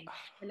insane.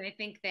 And I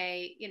think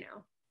they, you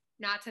know,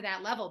 not to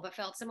that level, but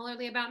felt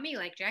similarly about me.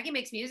 Like Jackie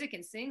makes music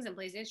and sings and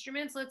plays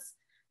instruments. Let's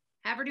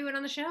have her do it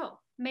on the show.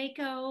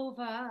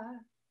 Makeover,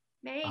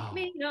 make Oh.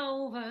 me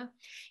over. You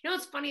know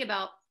what's funny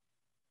about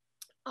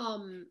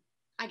um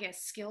I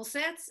guess skill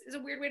sets is a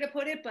weird way to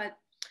put it, but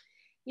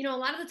you know, a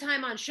lot of the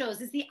time on shows,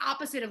 it's the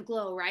opposite of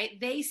Glow, right?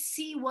 They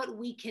see what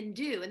we can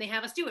do and they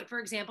have us do it. For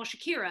example,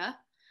 Shakira,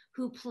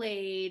 who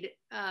played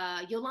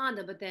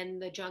Yolanda, but then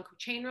the junk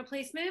chain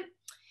replacement,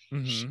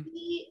 Mm-hmm.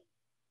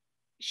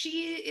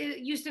 she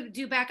used to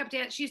do backup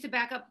dance. She used to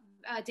back up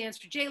dance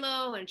for J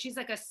Lo, and she's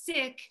like a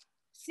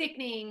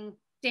sickening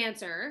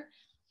dancer,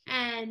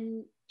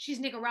 and she's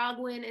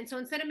Nicaraguan. And so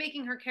instead of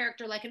making her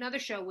character like another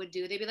show would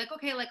do, they'd be like,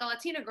 okay, like a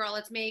Latina girl,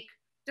 let's make,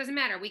 doesn't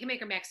matter, we can make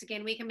her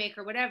Mexican, we can make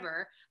her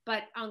whatever.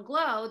 But on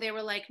Glow, they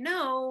were like,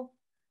 no,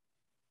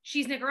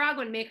 she's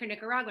Nicaraguan, make her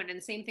Nicaraguan. And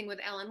the same thing with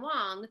Ellen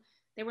Wong.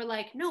 They were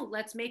like, no,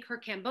 let's make her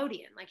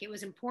Cambodian. Like it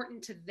was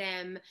important to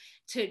them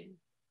to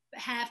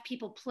have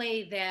people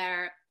play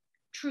their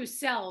true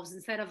selves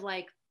instead of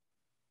like,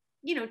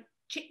 you know,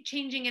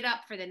 changing it up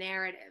for the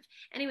narrative.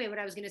 Anyway, what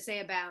I was going to say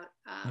about,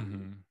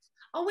 Mm-hmm.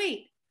 oh,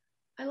 wait,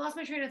 I lost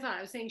my train of thought.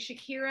 I was saying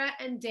Shakira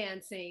and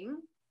dancing.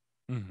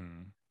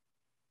 Mm-hmm.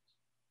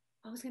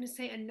 I was going to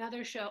say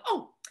another show.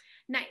 Oh,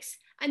 nice.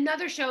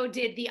 Another show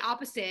did the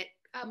opposite,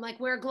 like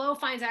where Glow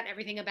finds out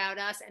everything about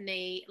us and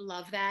they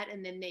love that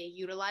and then they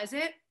utilize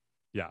it.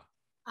 Yeah.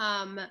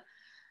 Um,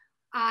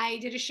 I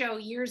did a show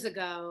years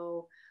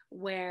ago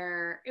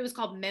where it was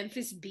called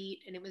Memphis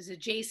Beat, and it was a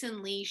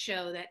Jason Lee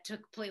show that took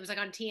place. It was like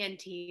on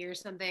TNT or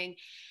something,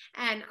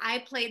 and I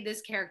played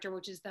this character,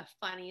 which is the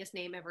funniest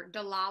name ever,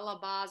 Delilah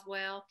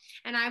Boswell.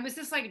 And I was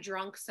this like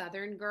drunk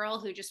Southern girl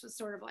who just was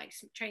sort of like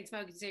train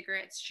smoking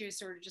cigarettes. She was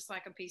sort of just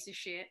like a piece of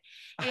shit,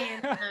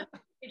 and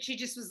she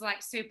just was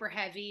like super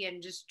heavy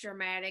and just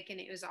dramatic,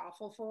 and it was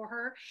awful for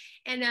her.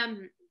 And I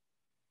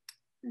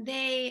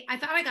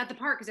thought I got the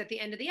part because at the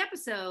end of the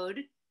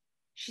episode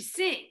she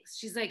sings.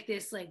 She's like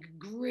this like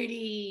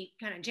gritty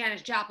kind of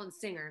Janis Joplin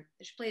singer.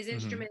 She plays Mm-hmm.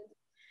 instruments.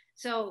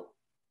 So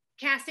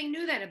casting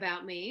knew that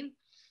about me.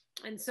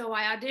 And so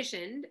I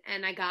auditioned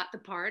and I got the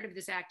part of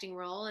this acting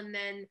role. And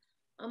then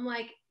I'm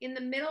like in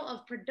the middle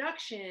of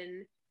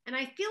production. And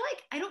I feel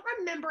like I don't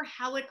remember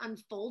how it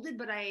unfolded,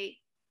 but I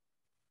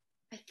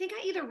think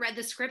I either read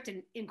the script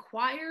and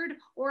inquired,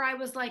 or I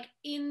was like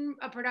in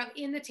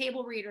in the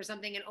table read or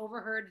something and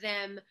overheard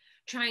them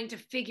trying to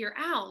figure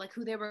out like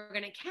who they were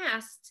going to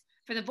cast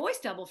for the voice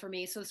double for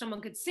me so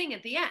someone could sing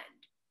at the end.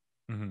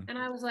 Mm-hmm. And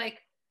I was like,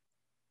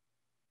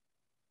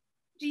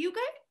 do you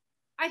guys,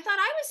 I thought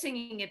I was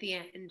singing at the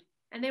end.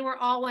 And they were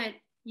all went,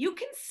 you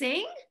can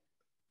sing?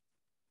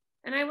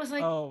 And I was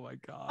like, Oh my oh,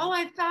 God.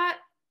 I thought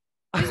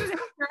this was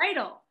after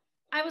Idol.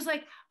 I was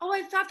like, oh,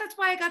 I thought that's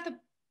why I got the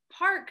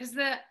part, because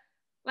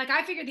Like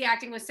I figured the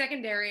acting was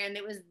secondary, and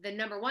it was the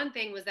number one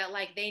thing was that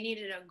like they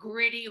needed a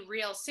gritty,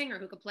 real singer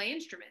who could play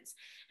instruments.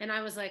 And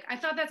I was like, I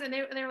thought that's, and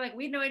they were like,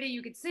 we had no idea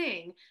you could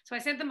sing. So I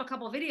sent them a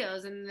couple of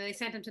videos, and they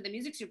sent them to the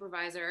music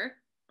supervisor,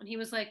 and he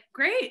was like,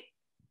 great,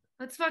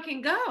 let's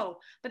fucking go.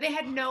 But they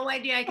had no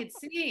idea I could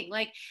sing.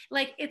 Like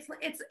it's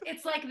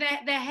like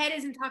the head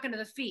isn't talking to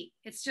the feet.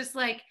 It's just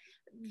like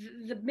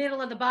the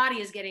middle of the body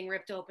is getting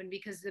ripped open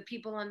because the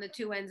people on the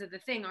two ends of the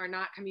thing are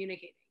not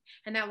communicating.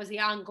 And that was the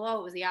on glow.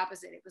 It was the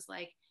opposite. It was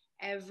like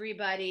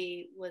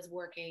everybody was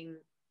working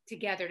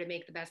together to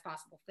make the best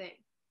possible thing.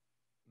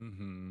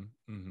 Mm-hmm,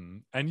 mm-hmm.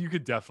 And you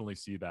could definitely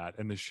see that.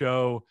 And the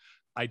show,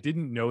 I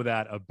didn't know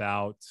that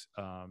about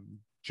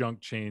Junk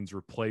Chain's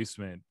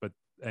replacement, but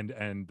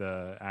and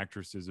the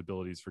actress's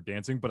abilities for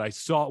dancing. But I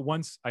saw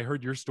once I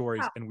heard your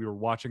stories and we were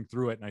watching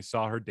through it, and I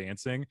saw her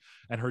dancing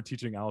and her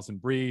teaching Alison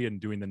Brie and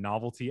doing the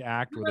novelty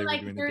act where they were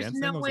doing the there's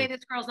dancing. no way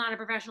this girl's not a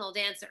professional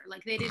dancer.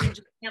 Like they didn't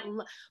just get,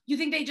 you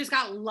think they just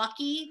got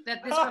lucky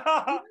that this girl,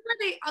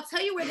 I'll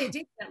tell you where they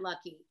did get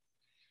lucky.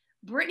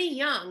 Brittany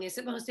Young is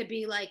supposed to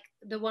be like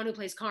the one who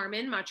plays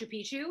Carmen, Machu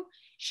Picchu.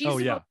 She's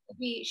supposed to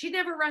be, she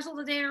never wrestled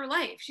a day in her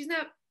life. She's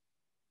not,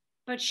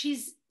 but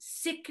she's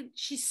sick.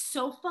 She's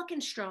so fucking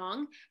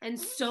strong and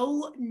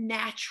so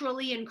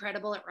naturally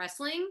incredible at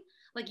wrestling.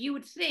 Like you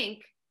would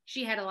think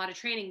she had a lot of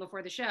training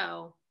before the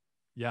show.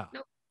 Yeah.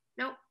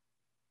 Nope.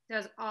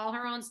 Does all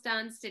her own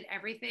stunts, did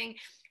everything.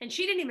 And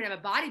she didn't even have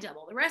a body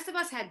double. The rest of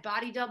us had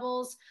body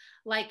doubles,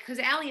 like, because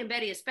Allie and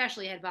Betty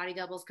especially had body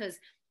doubles because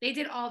they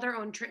did all their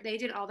own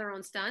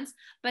stunts.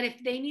 But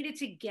if they needed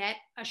to get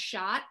a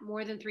shot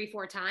more than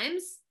 3-4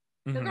 times,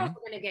 the girls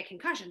were going to get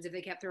concussions if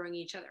they kept throwing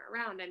each other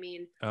around. I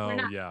mean, we're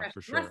not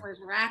wrestlers,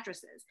 we're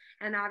actresses.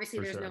 And obviously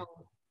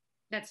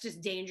that's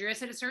just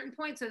dangerous at a certain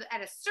point. So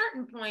at a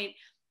certain point,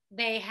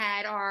 they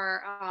had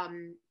our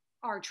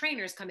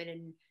trainers come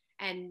in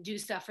and do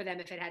stuff for them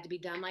if it had to be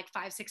done like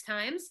 5-6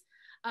 times.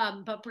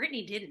 But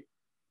Brittany didn't.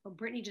 But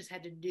Brittany just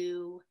had to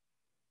do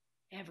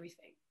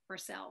everything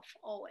herself,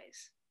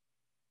 always.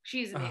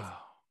 She's amazing. Oh,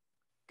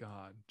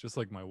 God, just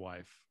like my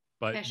wife.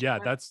 But yeah,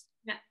 that's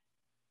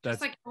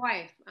just like your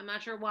wife. I'm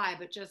not sure why,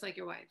 but just like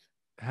your wife.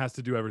 Has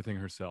to do everything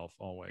herself,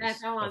 always. I'm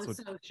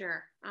so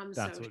sure.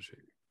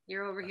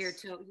 You're over here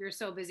too. You're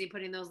so busy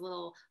putting those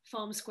little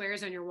foam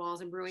squares on your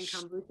walls and brewing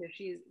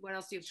kombucha. What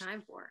else do you have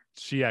time for?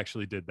 She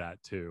actually did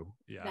that too.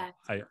 Yeah.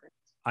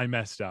 I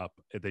messed up.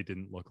 They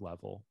didn't look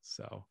level.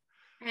 So.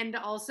 And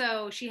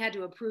also she had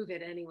to approve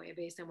it anyway,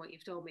 based on what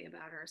you've told me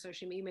about her. So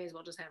you may as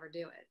well just have her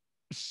do it.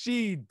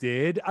 She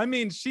did. I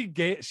mean,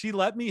 she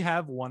let me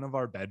have one of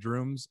our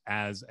bedrooms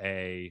as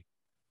a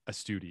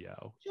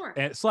studio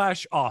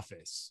 /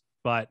 office.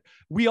 But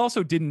we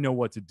also didn't know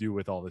what to do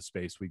with all the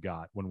space we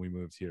got when we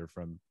moved here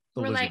from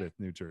Elizabeth,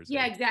 New Jersey.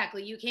 Yeah,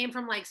 exactly. You came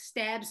from like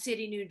Stab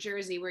City, New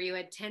Jersey, where you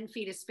had 10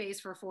 feet of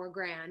space for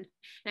 $4,000.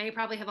 Now you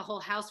probably have a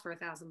whole house for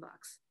 $1,000.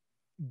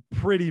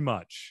 Pretty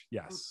much,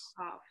 yes.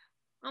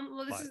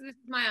 Well, this is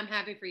my I'm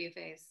happy for you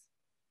face.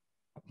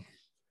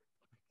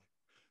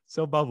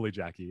 So bubbly,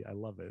 Jackie. I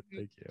love it.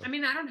 Thank you. I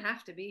mean, I don't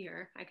have to be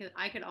here.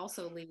 I could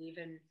also leave,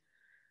 and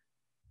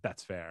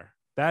that's fair.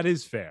 That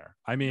is fair.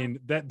 I mean,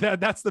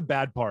 that's the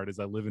bad part is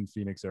I live in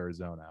Phoenix,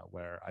 Arizona,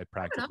 where I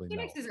practically know.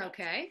 Phoenix is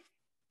okay.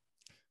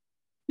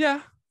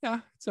 Yeah,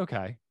 it's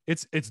okay.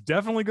 It's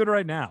definitely good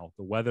right now.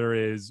 The weather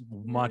is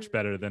much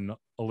better than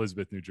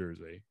Elizabeth, New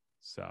Jersey.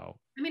 So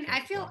I mean,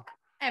 I feel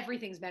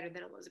everything's better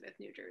than Elizabeth,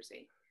 New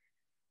Jersey.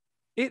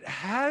 It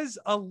has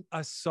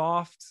a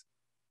soft,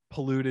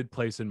 polluted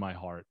place in my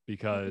heart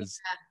because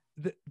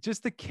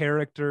just the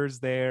characters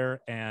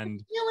there, and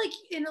I feel like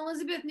in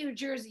Elizabeth, New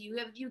Jersey,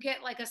 you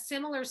get like a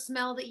similar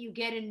smell that you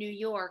get in New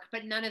York,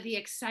 but none of the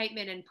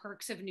excitement and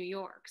perks of New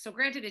York. So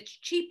granted, it's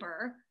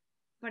cheaper,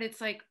 but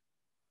it's like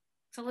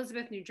it's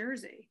Elizabeth, New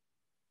Jersey.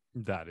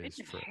 That is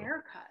true.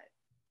 Haircut.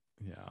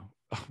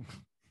 Yeah,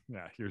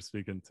 yeah. You're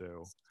speaking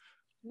to.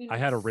 I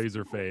had a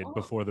razor fade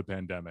before the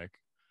pandemic.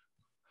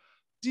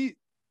 Do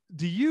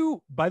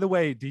you? By the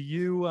way, do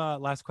you?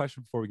 Last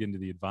question before we get into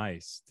the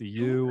advice. Do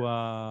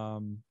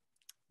you?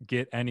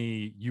 Get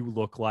any you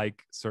look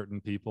like certain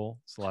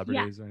people,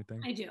 celebrities, or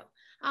anything? I do.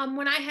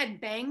 When I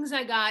had bangs,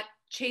 I got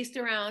chased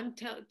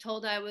around,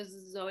 told I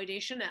was Zooey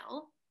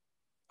Deschanel.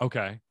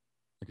 Okay.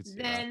 I could see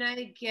then that.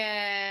 I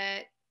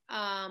get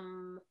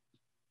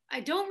I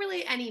don't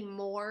really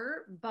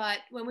anymore, but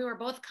when we were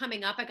both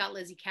coming up, I got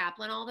Lizzie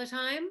Kaplan all the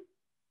time.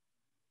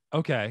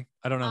 Okay.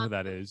 I don't know who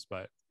that is,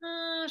 but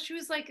she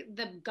was like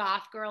the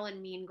goth girl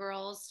in Mean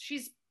Girls.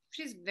 She's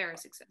very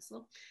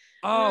successful.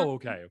 Oh,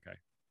 okay.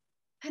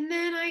 And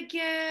then I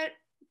get,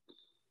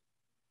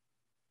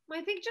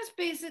 I think just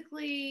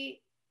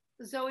basically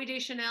Zooey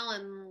Deschanel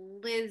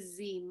and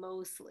Lizzie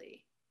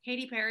mostly.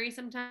 Katy Perry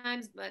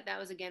sometimes, but that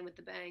was again with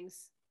the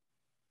bangs.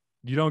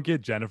 You don't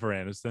get Jennifer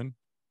Aniston?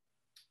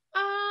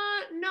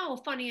 No,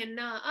 funny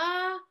enough.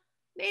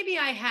 Maybe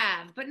I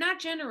have, but not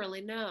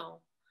generally,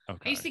 no.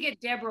 Okay. I used to get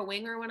Deborah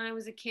Winger when I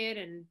was a kid,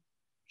 and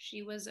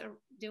she was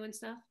doing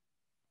stuff.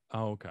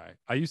 Oh, okay.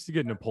 I used to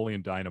get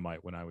Napoleon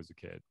Dynamite when I was a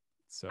kid.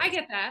 So I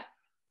get that.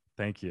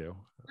 Thank you.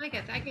 I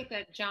get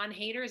that. John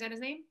Hader, is that his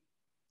name?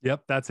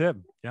 Yep, that's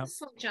him. Yep.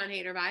 John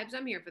Hader vibes.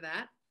 I'm here for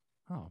that.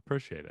 Oh,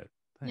 appreciate it.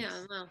 Thanks.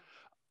 Yeah, well.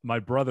 My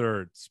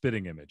brother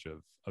spitting image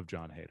of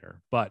John Hader,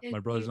 but my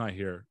brother's not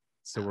here,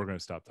 so we're going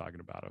to stop talking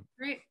about him.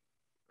 Great.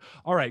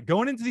 All right,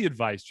 going into the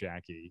advice,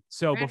 Jackie.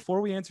 So Right.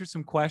 before we answer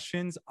some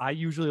questions, I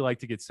usually like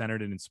to get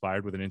centered and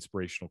inspired with an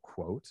inspirational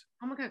quote.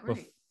 Oh my God,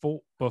 great.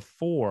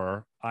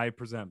 Before I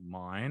present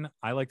mine,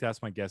 I like to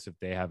ask my guests if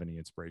they have any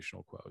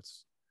inspirational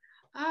quotes.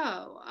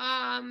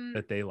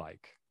 That they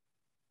like.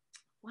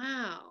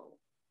 Wow.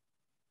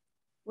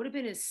 Would have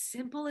been as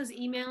simple as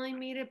emailing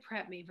me to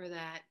prep me for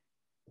that.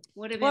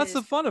 Would have been. Well, that's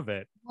the fun of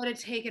it. Would have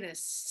taken a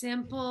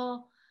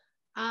simple.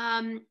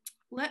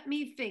 Let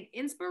me think.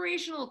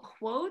 Inspirational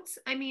quotes.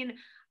 I mean,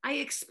 I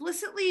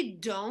explicitly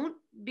don't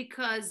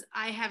because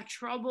I have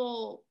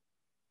trouble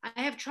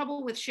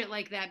with shit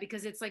like that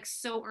because it's like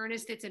so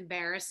earnest it's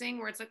embarrassing,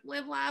 where it's like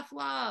live, laugh,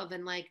 love,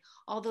 and like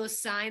all those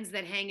signs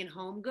that hang in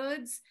home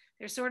goods.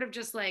 They're sort of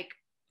just like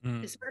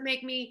they sort of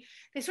make me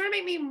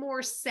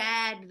more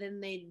sad than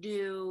they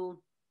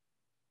do.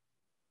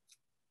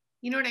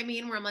 You know what I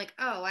mean? Where I'm like,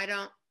 oh,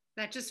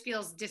 that just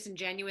feels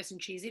disingenuous and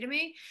cheesy to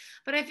me.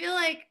 But I feel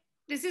like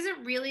this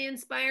isn't really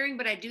inspiring,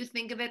 but I do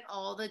think of it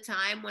all the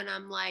time when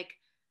I'm like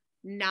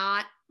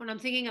when I'm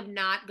thinking of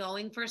not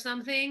going for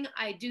something.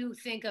 I do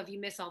think of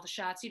you miss all the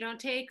shots you don't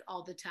take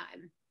all the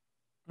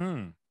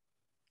time.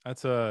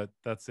 That's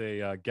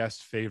a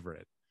guest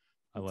favorite.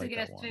 I it's like a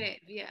guest that one. fave,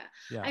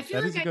 yeah. I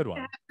feel like I a good one.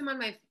 have them on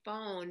my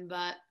phone,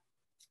 but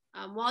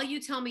while you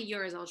tell me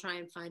yours, I'll try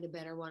and find a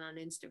better one on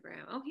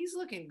Instagram. Oh, he's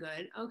looking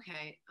good.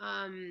 Okay.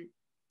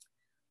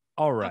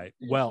 All right.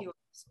 Well,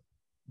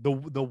 the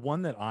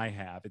one that I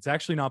have, it's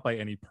actually not by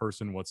any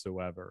person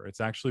whatsoever. It's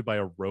actually by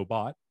a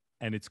robot,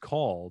 and it's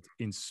called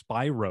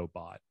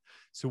InspiRobot.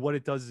 So what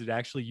it does is it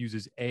actually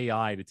uses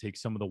AI to take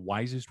some of the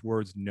wisest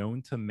words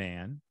known to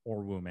man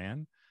or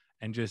woman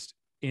and just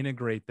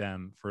integrate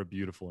them for a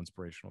beautiful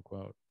inspirational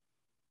quote.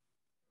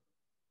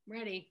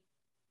 Ready?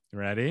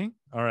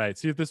 All right.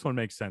 See if this one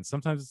makes sense.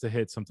 Sometimes it's a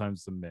hit,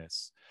 sometimes it's a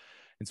miss.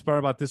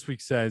 InspiRobot this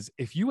week says,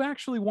 if you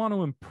actually want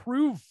to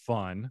improve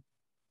fun,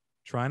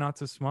 try not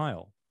to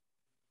smile.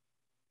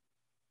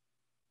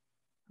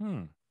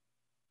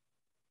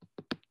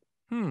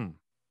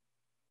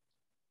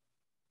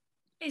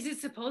 Is it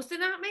supposed to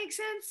not make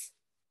sense?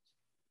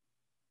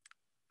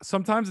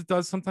 Sometimes it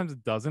does, sometimes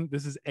it doesn't.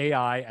 This is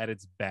AI at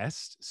its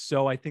best.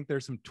 So I think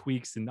there's some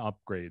tweaks and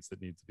upgrades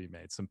that need to be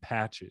made, some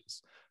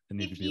patches that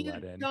need to be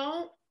let in.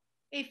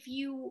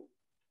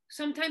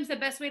 Sometimes the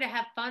best way to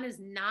have fun is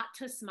not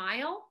to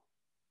smile.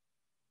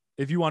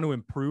 If you want to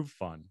improve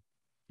fun.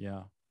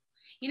 Yeah.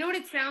 You know what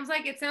it sounds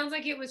like? It sounds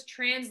like it was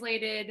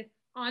translated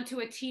onto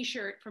a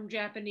t-shirt from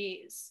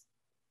Japanese.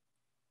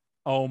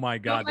 Oh my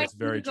God, that's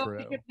very true.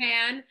 To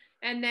Japan,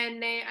 and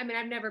then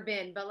I've never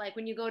been, but like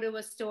when you go to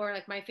a store,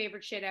 like my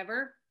favorite shit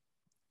ever,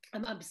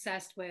 I'm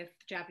obsessed with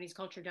Japanese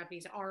culture,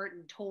 Japanese art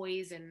and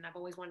toys, and I've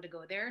always wanted to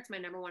go there. It's my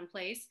number one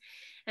place.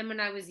 And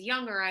when I was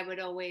younger, I would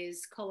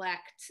always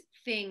collect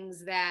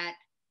things that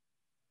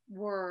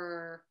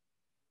were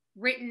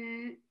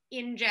written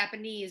in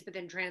Japanese, but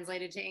then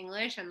translated to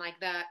English, and like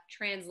the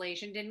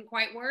translation didn't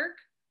quite work.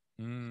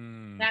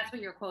 That's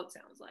what your quote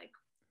sounds like.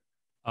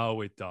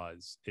 Oh, it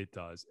does. It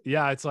does.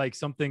 Yeah, it's like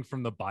something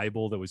from the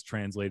Bible that was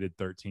translated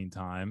 13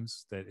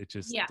 times that it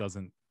just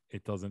doesn't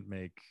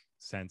make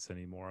sense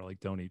anymore. Like,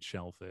 don't eat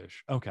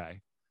shellfish.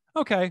 Okay.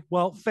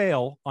 Well,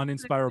 fail on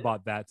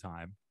InspiRobot that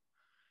time.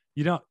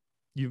 You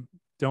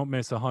don't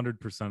miss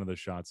 100% of the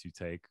shots you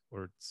take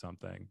or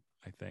something,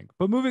 I think.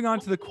 But moving on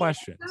to the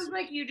questions. It sounds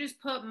like you just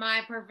put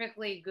my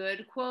perfectly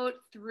good quote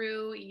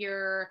through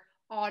your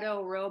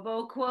auto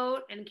robo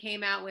quote and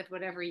came out with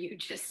whatever you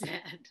just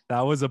said.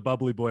 That was a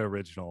Bubbly Boy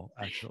original,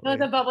 actually. That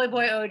was a Bubbly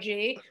Boy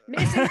OG.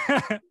 Missing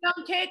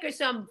some take or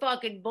some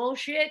fucking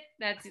bullshit.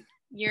 That's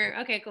your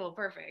okay, cool,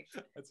 perfect.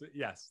 That's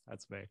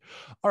me.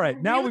 All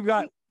right, now we've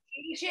got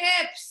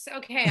chips.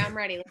 Okay, I'm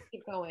ready. Let's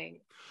keep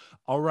going.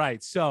 All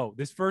right, so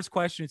this first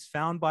question is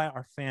found by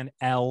our fan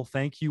Elle.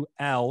 Thank you,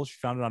 Elle. She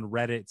found it on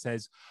Reddit. It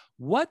says,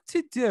 what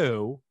to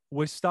do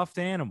with stuffed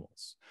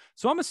animals?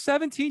 So I'm a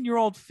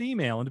 17-year-old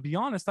female, and to be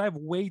honest, I have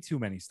way too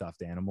many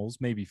stuffed animals,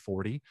 maybe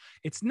 40.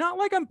 It's not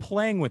like I'm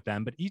playing with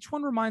them, but each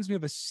one reminds me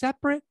of a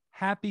separate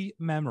happy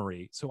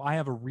memory. So I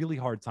have a really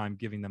hard time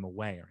giving them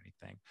away or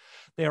anything.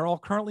 They are all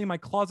currently in my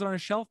closet on a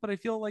shelf, but I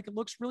feel like it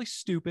looks really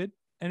stupid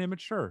and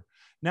immature.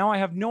 Now I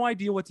have no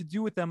idea what to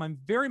do with them. I'm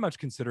very much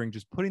considering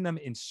just putting them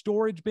in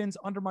storage bins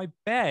under my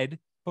bed,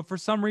 but for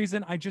some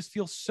reason, I just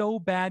feel so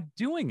bad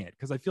doing it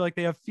because I feel like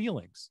they have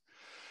feelings.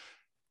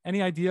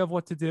 Any idea of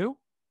what to do?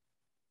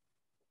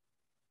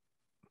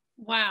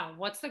 Wow.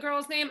 What's the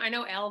girl's name? I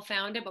know Elle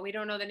found it, but we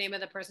don't know the name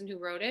of the person who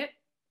wrote it.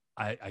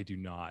 I do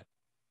not.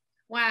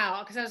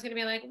 Wow. Because I was going to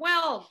be like,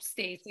 well,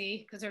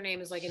 Stacy, because her name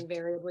is like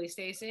invariably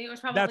Stacy. It was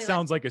probably that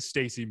sounds like a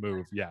Stacy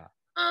move. Yeah.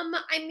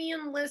 I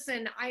mean,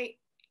 listen,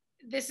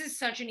 this is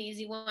such an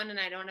easy one and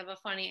I don't have a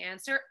funny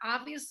answer.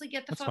 Obviously,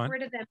 get the That's fuck fine.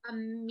 rid of them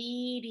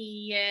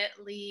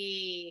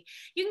immediately.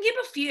 You can keep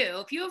a few.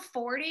 If you have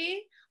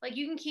 40, like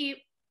you can keep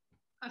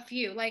a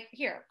few. Like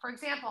here, for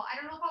example, I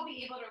don't know if I'll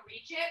be able to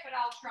reach it, but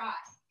I'll try.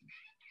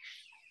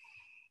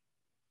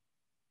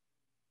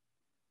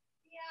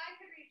 Yeah, I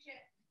could reach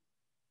it.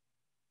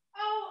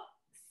 Oh,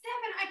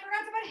 Stefan, I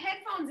forgot to put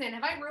headphones in.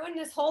 Have I ruined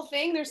this whole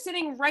thing? They're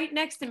sitting right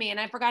next to me and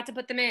I forgot to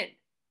put them in.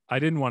 I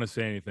didn't want to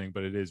say anything,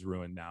 but it is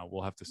ruined now.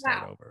 We'll have to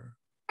start Wow. over.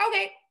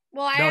 Okay.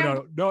 Well,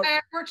 No.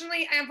 I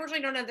unfortunately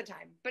don't have the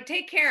time. But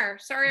take care.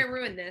 Sorry I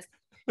ruined this.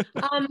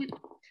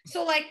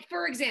 So like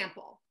for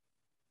example,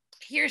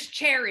 here's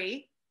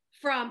Cherry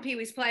from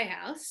Pee-wee's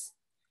Playhouse,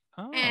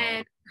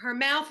 and her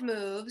mouth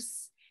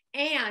moves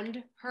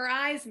and her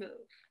eyes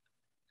move.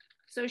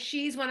 So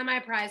she's one of my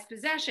prized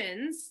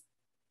possessions.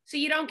 So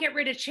you don't get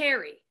rid of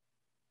Cherry.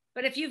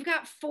 But if you've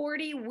got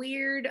 40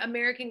 weird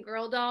American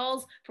Girl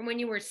dolls from when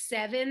you were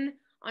 7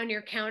 on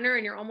your counter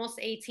and you're almost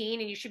 18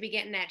 and you should be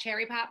getting that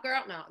cherry pop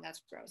girl, no,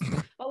 that's gross.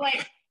 But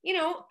like,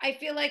 I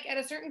feel like at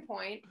a certain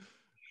point,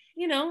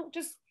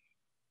 just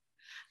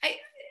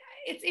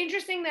it's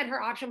interesting that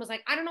her option was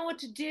like, I don't know what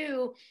to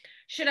do.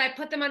 Should I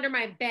put them under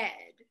my bed?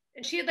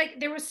 And she had like,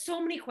 there was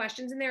so many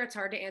questions in there. It's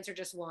hard to answer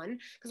just one.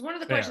 Because one of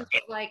the questions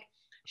was like,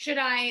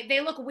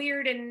 they look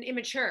weird and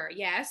immature.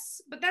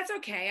 Yes, but that's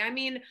okay. I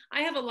mean,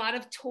 I have a lot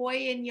of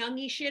toy and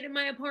youngy shit in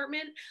my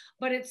apartment,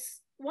 but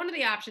it's one of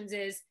the options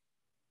is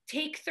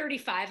take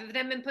 35 of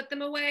them and put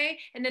them away.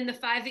 And then the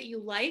 5 that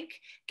you like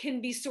can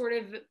be sort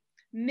of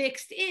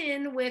mixed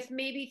in with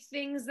maybe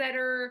things that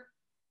are,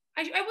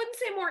 I wouldn't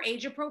say more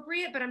age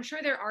appropriate, but I'm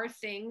sure there are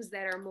things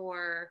that are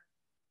more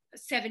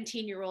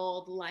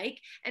 17-year-old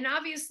like. And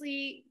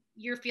obviously,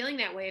 you're feeling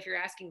that way if you're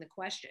asking the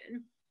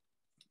question.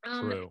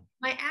 True.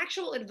 My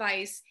actual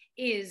advice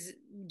is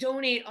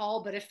donate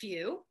all but a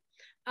few.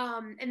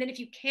 And then if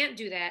you can't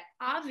do that,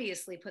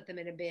 obviously put them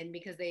in a bin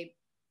because they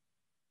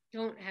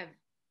don't have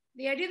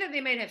the idea that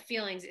they might have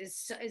feelings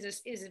is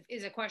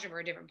a question for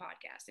a different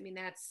podcast. I mean,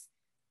 that's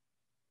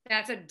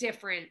a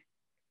different,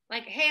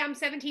 like, hey, I'm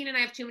 17 and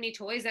I have too many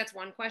toys. That's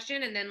one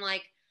question. And then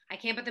like, I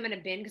can't put them in a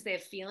bin because they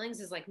have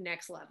feelings is like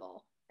next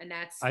level. And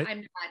that's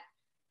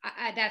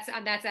that's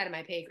out of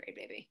my pay grade,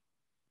 baby.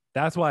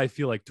 That's why I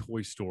feel like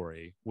Toy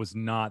Story was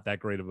not that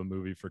great of a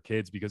movie for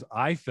kids, because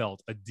I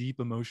felt a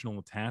deep emotional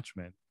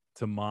attachment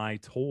to my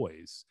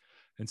toys.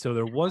 And so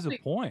there was a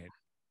point.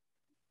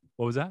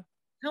 What was that?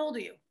 How old are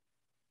you?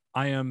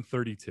 I am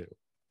 32.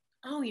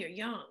 Oh, you're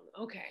young.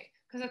 Okay.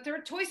 Because the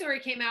third Toy Story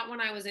came out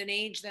when I was an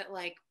age that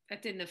like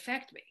that didn't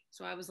affect me.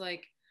 So I was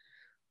like,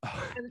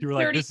 you were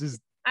 30, like, this is.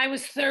 I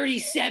was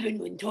 37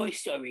 when Toy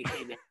Story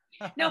came out.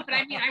 No, but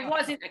I mean, I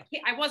wasn't a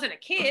kid. I wasn't a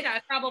kid. I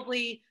was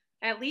probably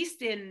at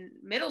least in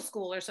middle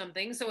school or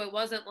something. So it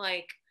wasn't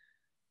like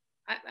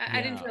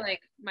I didn't feel like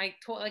my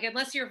toy. Like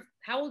unless you're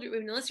how old are you?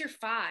 Unless you're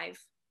 5.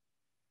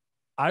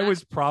 I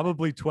was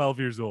probably 12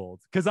 years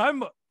old because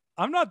I'm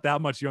not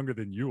that much younger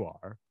than you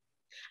are.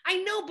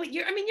 I know, but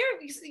you're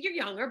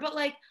younger, but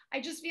like I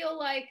just feel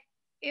like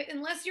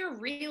unless you're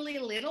really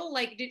little,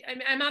 like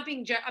I'm not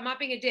being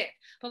a dick,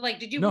 but like,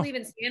 did you believe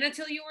in Santa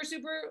till you were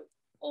super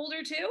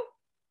older too?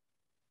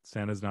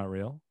 Santa's not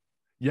real.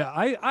 Yeah,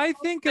 I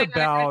think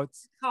about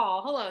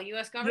call. Hello,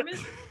 U.S. government.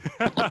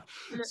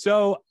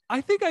 So I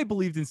think I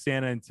believed in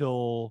Santa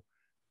until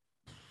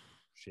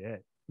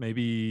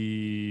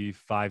maybe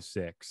 5,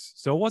 6.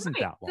 So it wasn't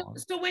that long.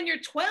 So when you're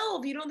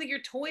 12, you don't think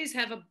your toys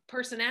have a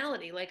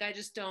personality? Like I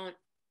just don't.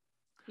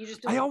 You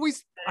just don't. I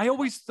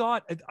always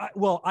thought.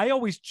 I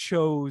always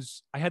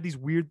chose. I had these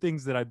weird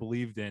things that I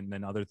believed in,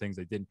 and other things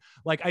I didn't.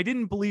 Like I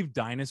didn't believe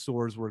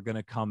dinosaurs were going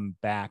to come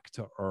back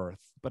to Earth,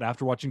 but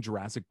after watching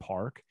Jurassic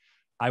Park,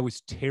 I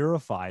was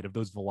terrified of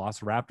those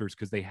velociraptors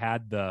because they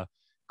had the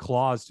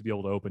claws to be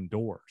able to open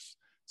doors.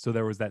 So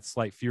there was that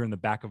slight fear in the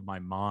back of my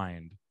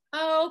mind.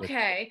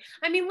 Okay.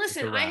 I mean,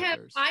 listen, I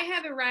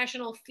have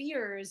irrational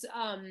fears.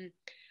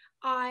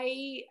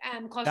 I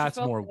am claustrophobic. That's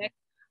more.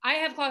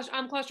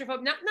 I'm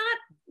claustrophobic, not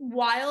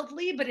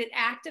wildly, but it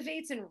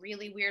activates in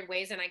really weird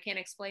ways, and I can't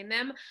explain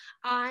them.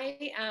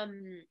 I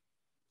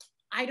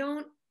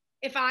don't.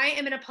 If I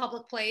am in a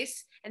public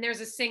place and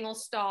there's a single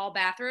stall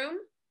bathroom,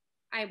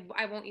 I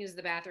won't use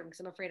the bathroom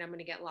because I'm afraid I'm going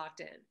to get locked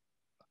in.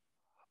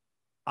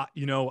 I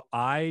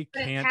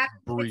can't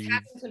breathe. It's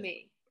happened to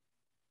me.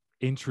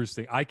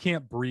 Interesting. I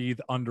can't breathe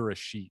under a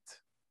sheet.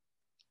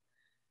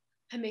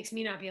 It makes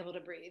me not be able to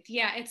breathe.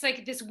 Yeah, it's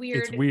like this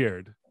weird. It's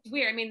weird. It's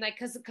weird. I mean, like,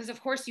 because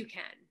of course you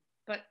can,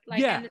 but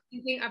like, and the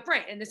same thing,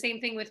 right? And the same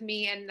thing with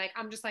me. And like,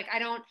 I'm just like, I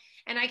don't,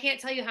 and I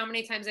can't tell you how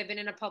many times I've been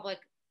in a public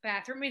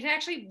bathroom. It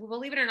actually,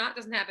 believe it or not,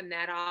 doesn't happen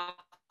that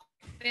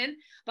often,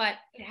 but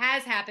it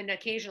has happened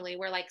occasionally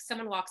where like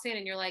someone walks in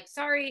and you're like,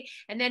 sorry,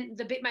 and then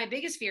my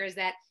biggest fear is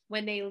that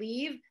when they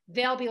leave,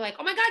 they'll be like,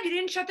 oh my god, you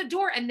didn't shut the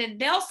door, and then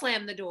they'll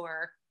slam the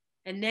door,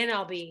 and then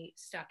I'll be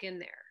stuck in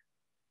there.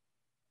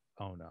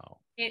 Oh no.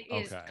 It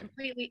is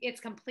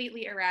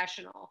completely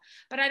irrational.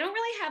 But I don't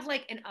really have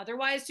like an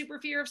otherwise super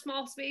fear of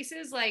small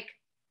spaces. Like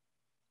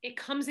it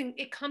comes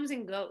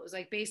and goes,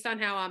 like based on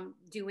how I'm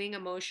doing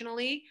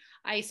emotionally.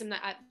 If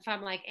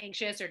I'm like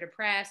anxious or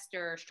depressed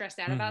or stressed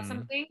out about Mm-hmm.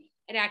 something,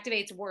 it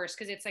activates worse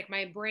because it's like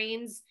my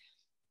brain's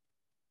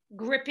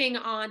gripping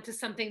onto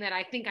something that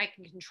I think I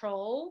can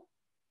control.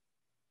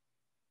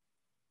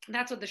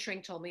 That's what the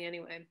shrink told me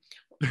anyway.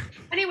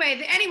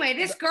 Anyway,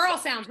 this girl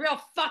sounds real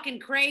fucking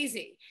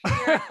crazy.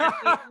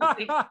 I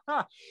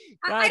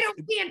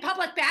don't pee in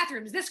public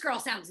bathrooms. This girl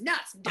sounds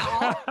nuts,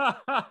 doll.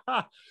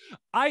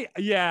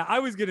 I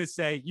was gonna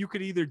say you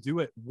could either do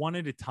it one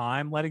at a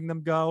time, letting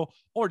them go,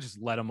 or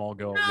just let them all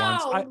go at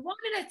once. One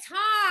at a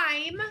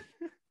time.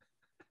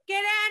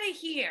 Get out of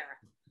here.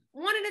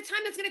 One at a time.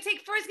 That's gonna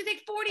take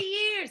 40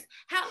 years.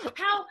 How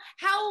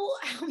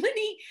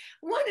many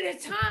one at a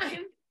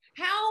time?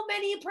 How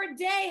many per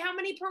day? How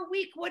many per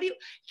week? What do you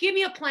give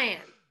me a plan?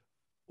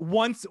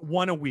 One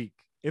a week.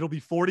 It'll be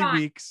 40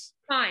 weeks.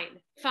 Fine.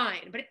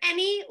 But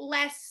any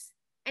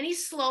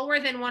slower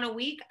than one a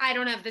week, I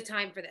don't have the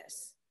time for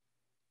this.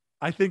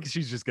 I think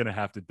she's just gonna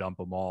have to dump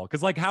them all.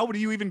 Because like, how do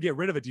you even get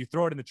rid of it? Do you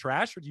throw it in the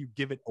trash or do you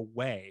give it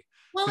away?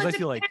 Well, it I depends.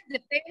 feel like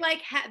If they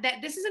like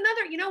that, this is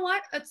another. You know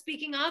what?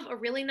 Speaking of a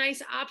really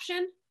nice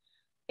option,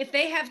 if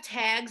they have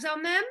tags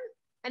on them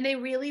and they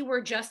really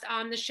were just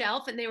on the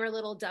shelf and they were a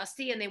little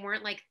dusty and they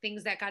weren't like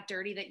things that got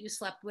dirty that you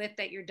slept with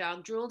that your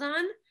dog drooled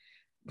on.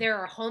 There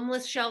are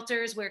homeless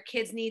shelters where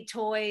kids need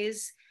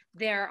toys.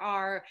 There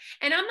are,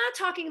 and I'm not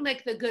talking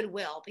like the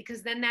Goodwill,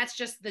 because then that's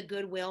just the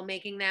Goodwill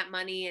making that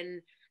money.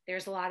 And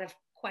there's a lot of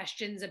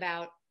questions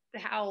about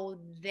how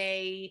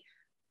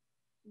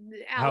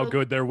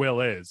good their will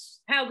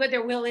is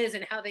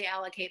and how they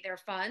allocate their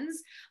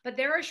funds. But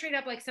there are straight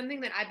up like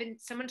something that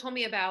someone told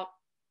me about.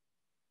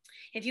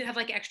 If you have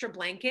like extra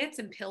blankets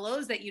and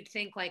pillows that you'd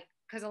think like,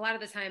 because a lot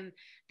of the time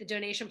the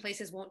donation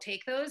places won't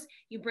take those,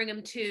 you bring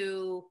them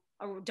to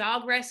a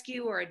dog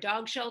rescue or a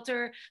dog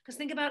shelter, because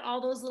think about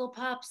all those little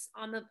pups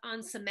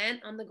on cement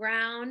on the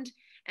ground,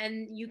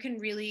 and you can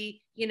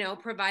really,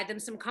 provide them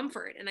some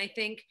comfort. And I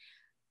think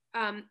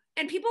and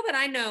people that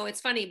I know,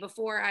 it's funny,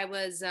 before I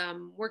was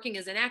working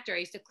as an actor, I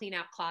used to clean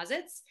out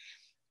closets,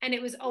 and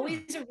it was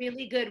always a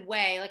really good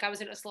way. Like I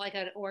was like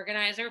an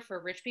organizer for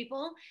rich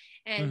people,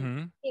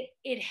 and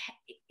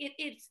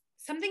it's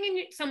something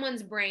in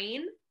someone's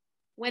brain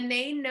when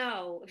they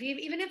know,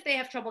 even if they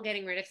have trouble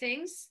getting rid of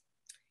things,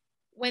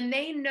 when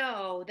they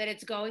know that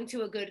it's going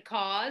to a good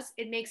cause,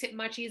 it makes it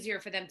much easier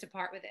for them to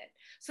part with it.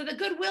 So the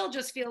Goodwill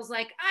just feels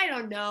like, I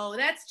don't know,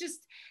 that's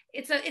just,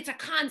 it's a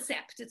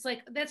concept. It's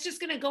like, that's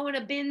just going to go in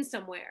a bin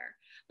somewhere.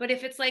 But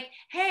if it's like,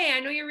 hey, I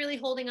know you're really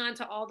holding on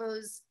to all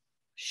those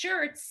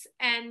shirts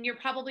and you're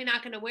probably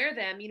not going to wear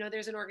them.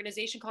 There's an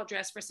organization called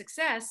Dress for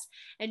Success,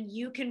 and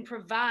you can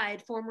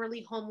provide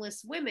formerly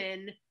homeless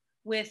women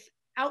with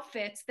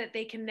outfits that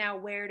they can now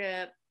wear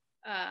to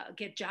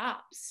get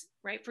jobs,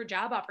 right? For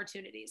job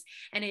opportunities.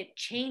 And it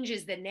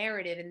changes the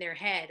narrative in their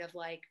head of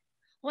like,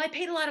 well, I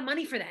paid a lot of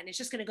money for that and it's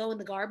just going to go in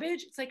the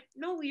garbage. It's like,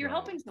 no, you're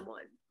helping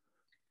someone.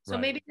 So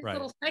maybe this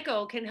little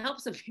psycho can help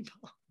some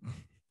people.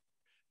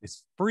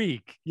 This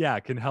freak,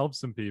 can help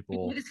some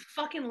people. Maybe this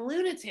fucking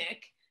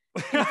lunatic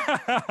can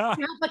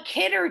help a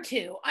kid or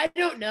two. I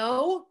don't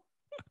know.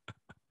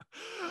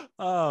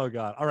 Oh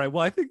God. All right.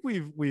 Well, I think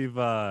we've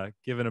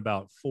given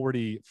about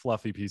 40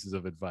 fluffy pieces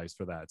of advice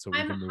for that. So we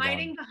can move on. I'm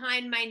hiding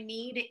behind my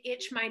knee to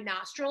itch my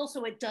nostril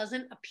so it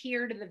doesn't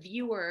appear to the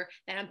viewer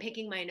that I'm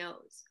picking my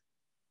nose.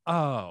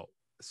 Oh,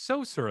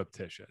 so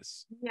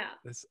surreptitious. Yeah.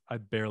 I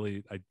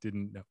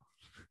didn't know.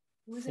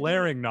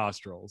 Flaring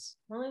nostrils.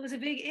 Well, it was a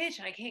big itch.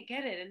 I can't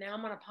get it. And now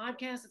I'm on a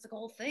podcast. It's like a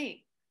whole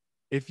thing.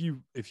 If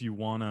you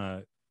want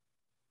to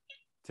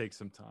take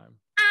some time.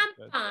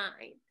 I'm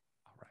fine.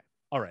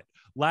 All right.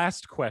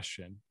 Last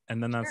question.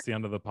 And then that's the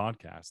end of the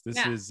podcast. This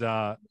is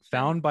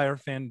found by our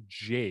fan,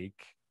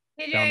 Jake.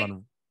 Hey, found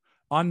Jake.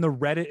 on the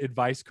Reddit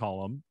advice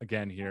column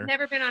again here. I've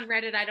never been on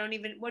Reddit. I don't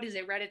even, what is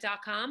it?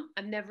 Reddit.com.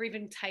 I've never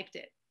even typed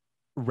it.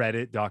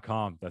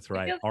 Reddit.com. That's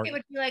right. I feel like it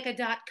would be like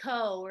a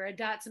 .co or a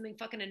something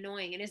fucking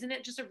annoying. And isn't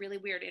it just a really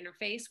weird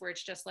interface where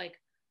it's just like,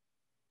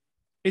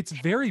 it's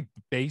very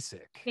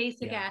basic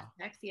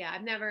aspects. Yeah.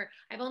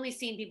 I've only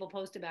seen people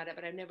post about it,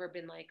 but I've never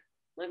been like,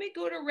 let me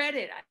go to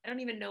Reddit. I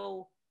don't even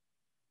know.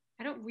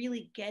 I don't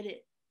really get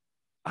it.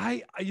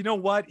 You know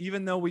what?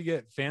 Even though we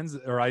get fans,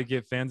 or I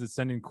get fans that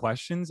send in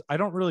questions, I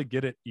don't really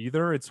get it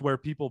either. It's where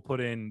people put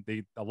in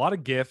a lot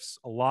of GIFs,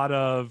 a lot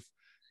of,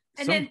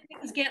 and then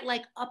things get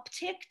like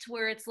upticked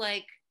where it's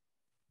like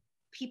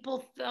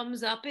people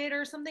thumbs up it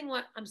or something.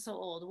 What? I'm so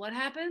old. What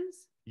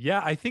happens?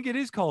 Yeah, I think it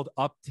is called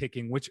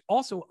upticking, which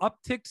also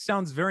upticked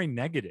sounds very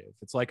negative.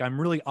 It's like I'm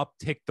really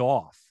upticked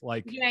off.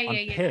 Like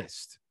I'm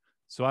pissed.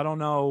 So I don't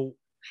know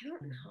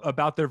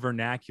about their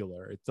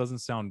vernacular. It doesn't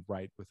sound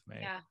right with me.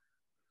 Yeah.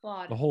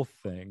 Flawed. The whole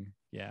thing.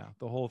 Yeah,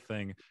 the whole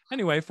thing.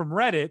 Anyway, from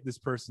Reddit, this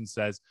person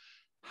says,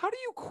 how do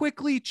you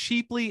quickly,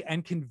 cheaply,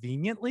 and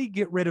conveniently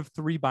get rid of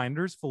 3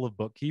 binders full of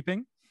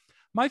bookkeeping?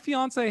 My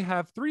fiance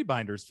have 3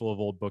 binders full of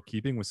old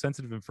bookkeeping with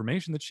sensitive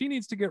information that she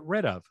needs to get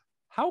rid of.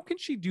 How can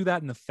she do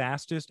that in the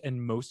fastest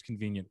and most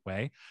convenient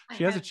way?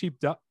 She has a cheap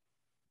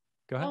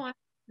Go ahead.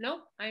 No,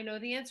 I know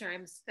the answer.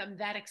 I'm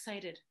that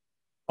excited.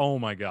 Oh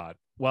my God.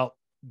 Well,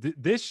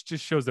 this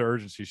just shows their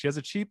urgency. She has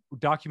a cheap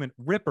document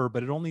ripper,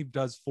 but it only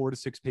does 4 to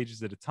 6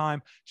 pages at a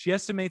time. She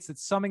estimates that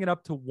summing it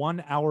up to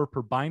 1 hour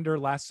per binder.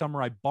 Last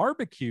summer, I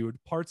barbecued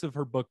parts of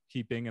her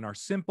bookkeeping in our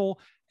simple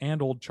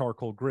and old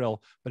charcoal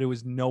grill, but it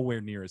was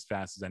nowhere near as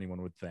fast as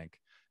anyone would think.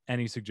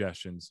 Any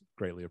suggestions?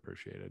 Greatly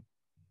appreciated.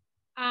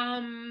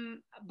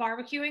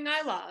 Barbecuing,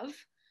 I love.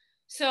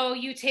 So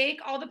you take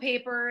all the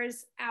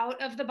papers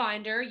out of the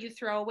binder, you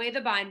throw away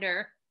the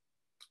binder,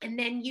 and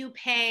then you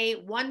pay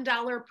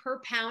 $1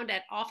 per pound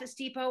at Office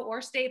Depot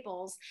or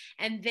Staples,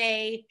 and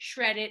they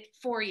shred it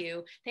for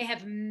you. They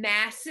have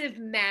massive,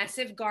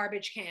 massive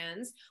garbage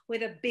cans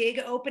with a big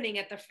opening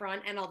at the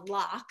front and a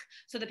lock,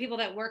 so the people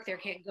that work there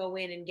can't go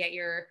in and get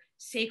your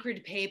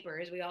sacred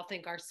papers. We all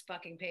think our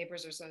fucking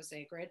papers are so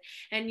sacred,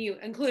 and you,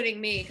 including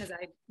me, because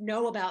I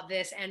know about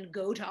this and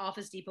go to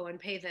Office Depot and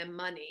pay them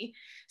money.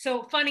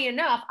 So funny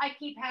enough, I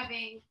keep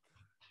having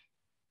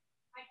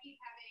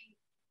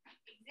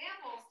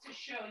examples to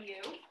show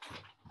you,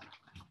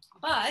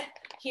 but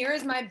here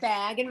is my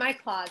bag in my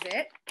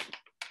closet,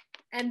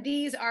 and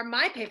these are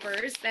my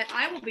papers that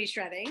I will be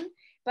shredding,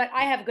 but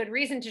I have good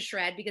reason to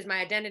shred because my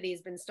identity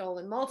has been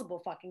stolen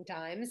multiple fucking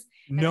times.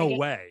 No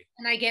way.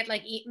 And I get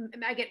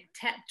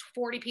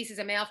 40 pieces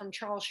of mail from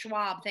Charles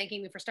Schwab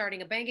thanking me for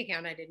starting a bank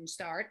account I didn't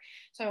start.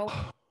 So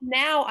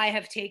now I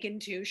have taken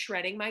to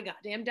shredding my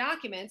goddamn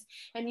documents.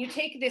 And you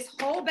take this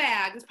whole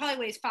bag, this probably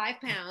weighs 5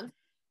 pounds,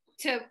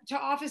 to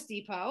Office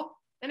Depot,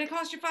 and it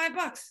costs you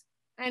 $5,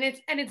 and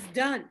it's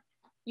done.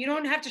 You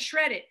don't have to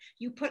shred it.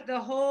 You put the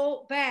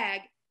whole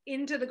bag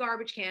into the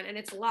garbage can, and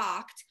it's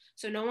locked,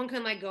 so no one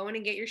can like go in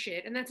and get your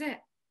shit, and that's it.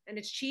 And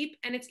it's cheap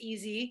and it's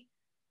easy,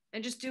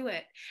 and just do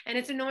it. And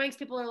it's annoying because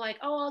people are like,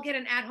 oh, I'll get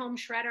an at-home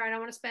shredder. I don't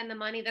want to spend the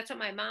money. That's what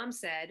my mom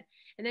said.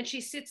 And then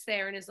she sits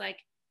there and is like,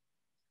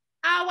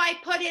 oh, I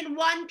put in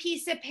one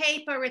piece of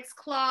paper. It's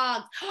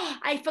clogged.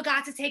 I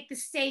forgot to take the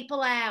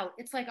staple out.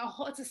 It's like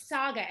it's a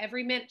saga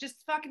every minute.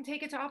 Just fucking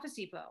take it to Office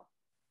Depot.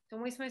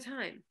 Don't waste my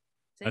time.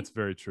 See? That's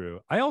very true.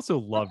 I also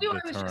love the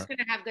term. I was just going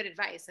to have good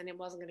advice, and it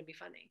wasn't going to be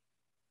funny.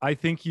 I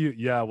think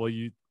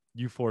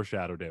you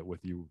foreshadowed it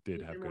with you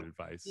did have good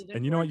advice.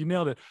 And you know what? You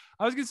nailed it.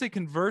 I was going to say,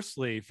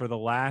 conversely, for the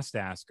last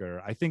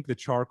asker, I think the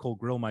charcoal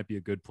grill might be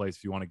a good place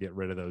if you want to get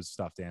rid of those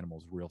stuffed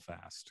animals real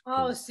fast.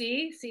 Oh,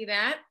 see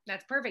that?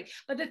 That's perfect.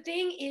 But the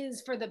thing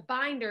is, for the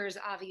binders,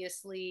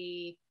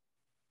 obviously,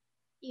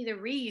 either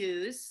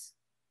reuse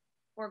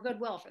or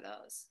Goodwill for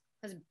those.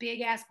 Those big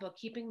ass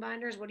bookkeeping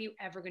binders, what are you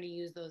ever going to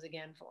use those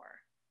again for?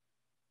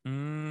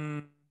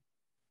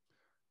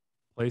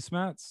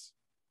 Placemats?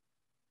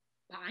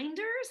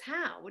 Binders?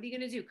 How? What are you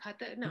going to do? Cut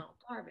the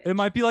garbage. It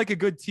might be like a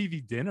good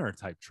TV dinner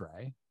type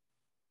tray.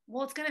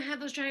 Well, it's going to have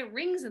those giant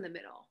rings in the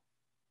middle.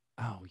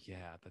 Oh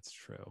yeah, that's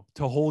true.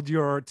 To hold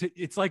your,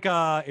 it's like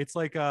a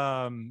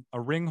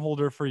ring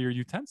holder for your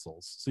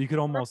utensils. So you could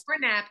almost or a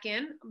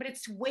napkin, but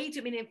it's way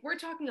too. I mean, if we're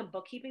talking a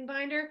bookkeeping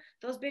binder,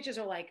 those bitches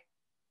are like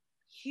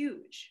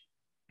huge.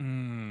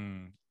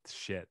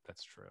 Shit,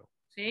 that's true.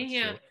 See, that's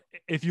yeah. True.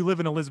 If you live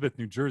in Elizabeth,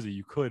 New Jersey,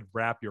 you could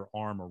wrap your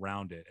arm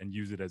around it and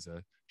use it as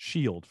a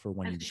shield for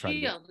when you try to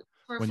get,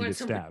 when you get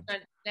stabbed.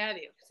 Stab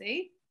you.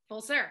 See,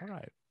 full circle.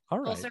 All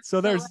right.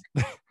 So there's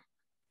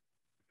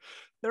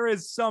there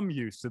is some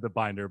use to the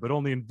binder, but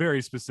only in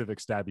very specific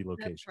stabby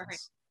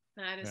locations.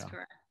 That is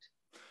correct.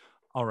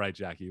 All right,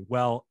 Jackie.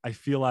 Well, I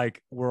feel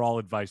like we're all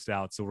advised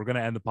out, so we're going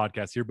to end the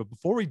podcast here. But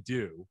before we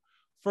do,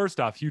 first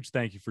off, huge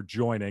thank you for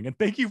joining, and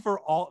thank you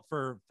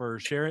for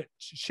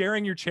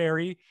sharing your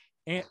cherry.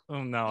 And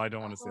oh no, I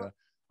don't want to say that.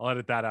 I'll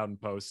edit that out in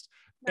post.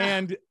 No,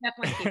 and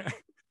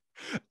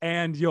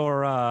and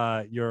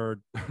your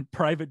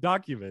private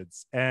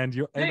documents and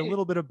a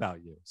little bit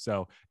about you.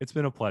 So it's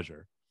been a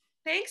pleasure.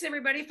 Thanks,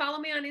 everybody. Follow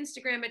me on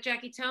Instagram at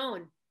Jackie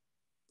Tohn.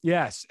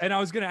 Yes. And I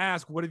was going to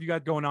ask, what have you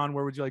got going on?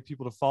 Where would you like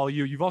people to follow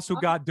you? You've also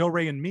got Do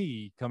Re and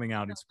Me coming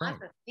out in spring.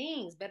 Lots of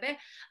things, baby.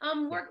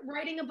 We're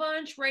writing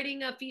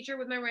a feature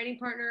with my writing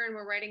partner, and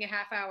we're writing a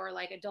half-hour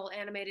like adult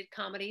animated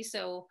comedy.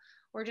 So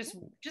we're just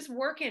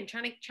working,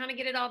 trying to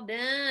get it all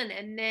done.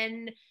 And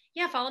then,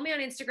 follow me on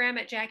Instagram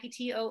at Jackie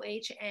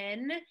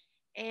Tohn.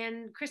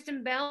 And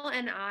Kristen Bell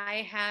and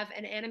I have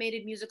an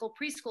animated musical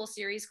preschool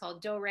series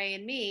called Do Re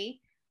and Me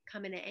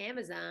coming to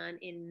Amazon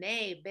in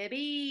May,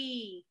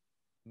 baby.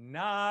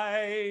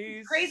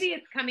 Nice. Crazy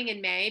it's coming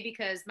in May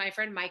because my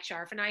friend Mike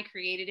Scharf and I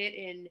created it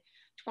in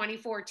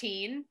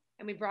 2014,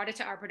 and we brought it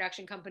to our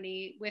production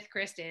company with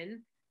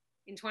Kristen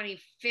in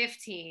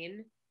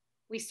 2015.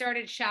 We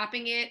started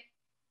shopping it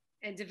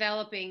and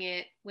developing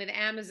it with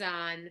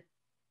Amazon,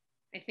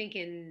 I think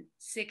in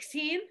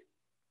 16.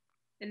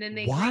 And then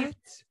they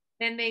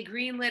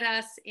greenlit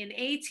us in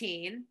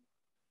 18.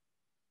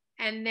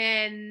 And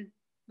then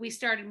we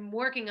started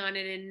working on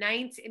it in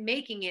 19,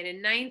 making it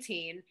in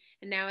 19,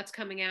 and now it's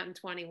coming out in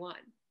 21.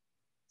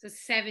 So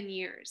 7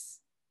 years.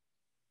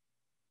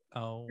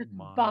 Oh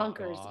my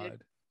bonkers, God.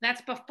 Dude.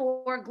 That's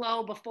before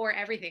Glow, before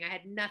everything. I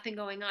had nothing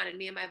going on, and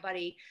me and my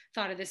buddy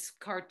thought of this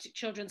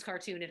children's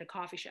cartoon at a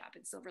coffee shop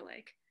in Silver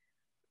Lake.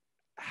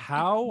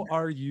 how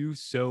are you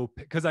so,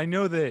 because I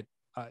know that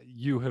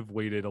you have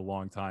waited a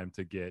long time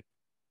to get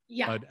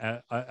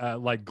Yeah.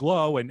 like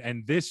Glow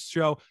and this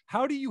show.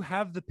 How do you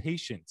have the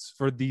patience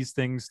for these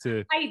things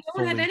to I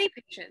don't have fully? any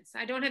patience.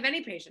 I don't have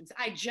any patience.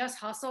 I just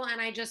hustle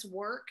and I just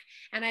work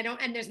and I don't,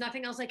 and there's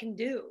nothing else I can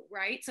do.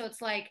 Right. So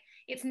it's like,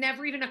 it's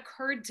never even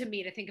occurred to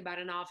me to think about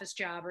an office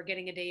job or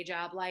getting a day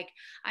job. Like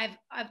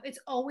it's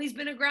always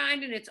been a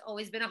grind and it's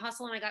always been a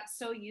hustle. And I got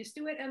so used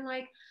to it. And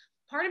like,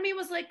 part of me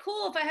was like,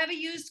 cool, if I have a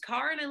used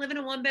car and I live in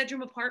a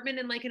 1-bedroom apartment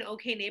in like an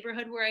okay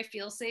neighborhood where I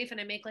feel safe and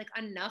I make like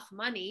enough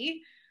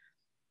money.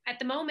 At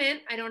the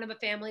moment, I don't have a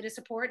family to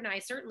support, and I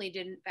certainly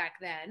didn't back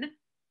then.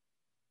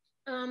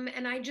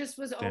 And I just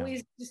was Damn.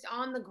 always just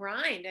on the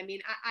grind. I mean,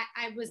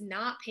 I was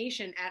not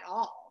patient at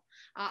all.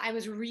 I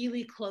was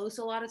really close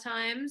a lot of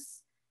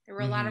times. There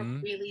were a lot of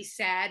Mm-hmm. really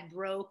sad,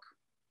 broke,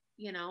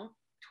 you know,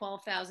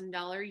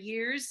 $12,000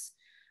 years.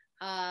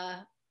 Uh,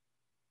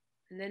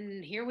 and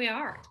then here we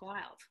are. It's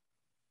wild.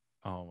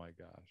 Oh my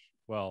gosh.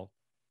 Well,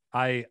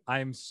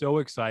 I'm so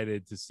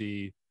excited to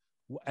see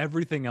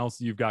everything else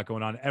you've got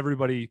going on.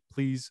 Everybody,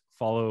 please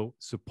follow,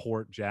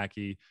 support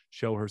Jackie,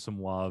 show her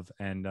some love,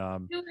 and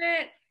Do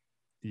it.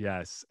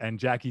 yes. And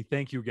Jackie,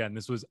 thank you again.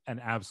 This was an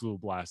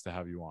absolute blast to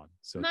have you on.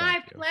 So thank My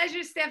you.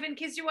 pleasure, Stefan.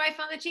 Kiss your wife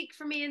on the cheek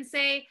for me and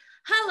say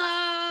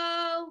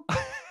hello.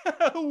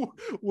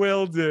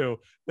 Will do.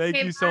 Thank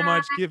Okay, you so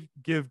much. bye.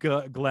 Give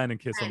Glenn a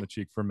kiss on the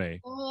cheek for me.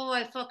 Oh,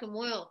 I fucking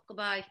will.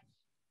 Goodbye.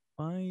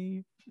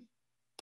 Bye.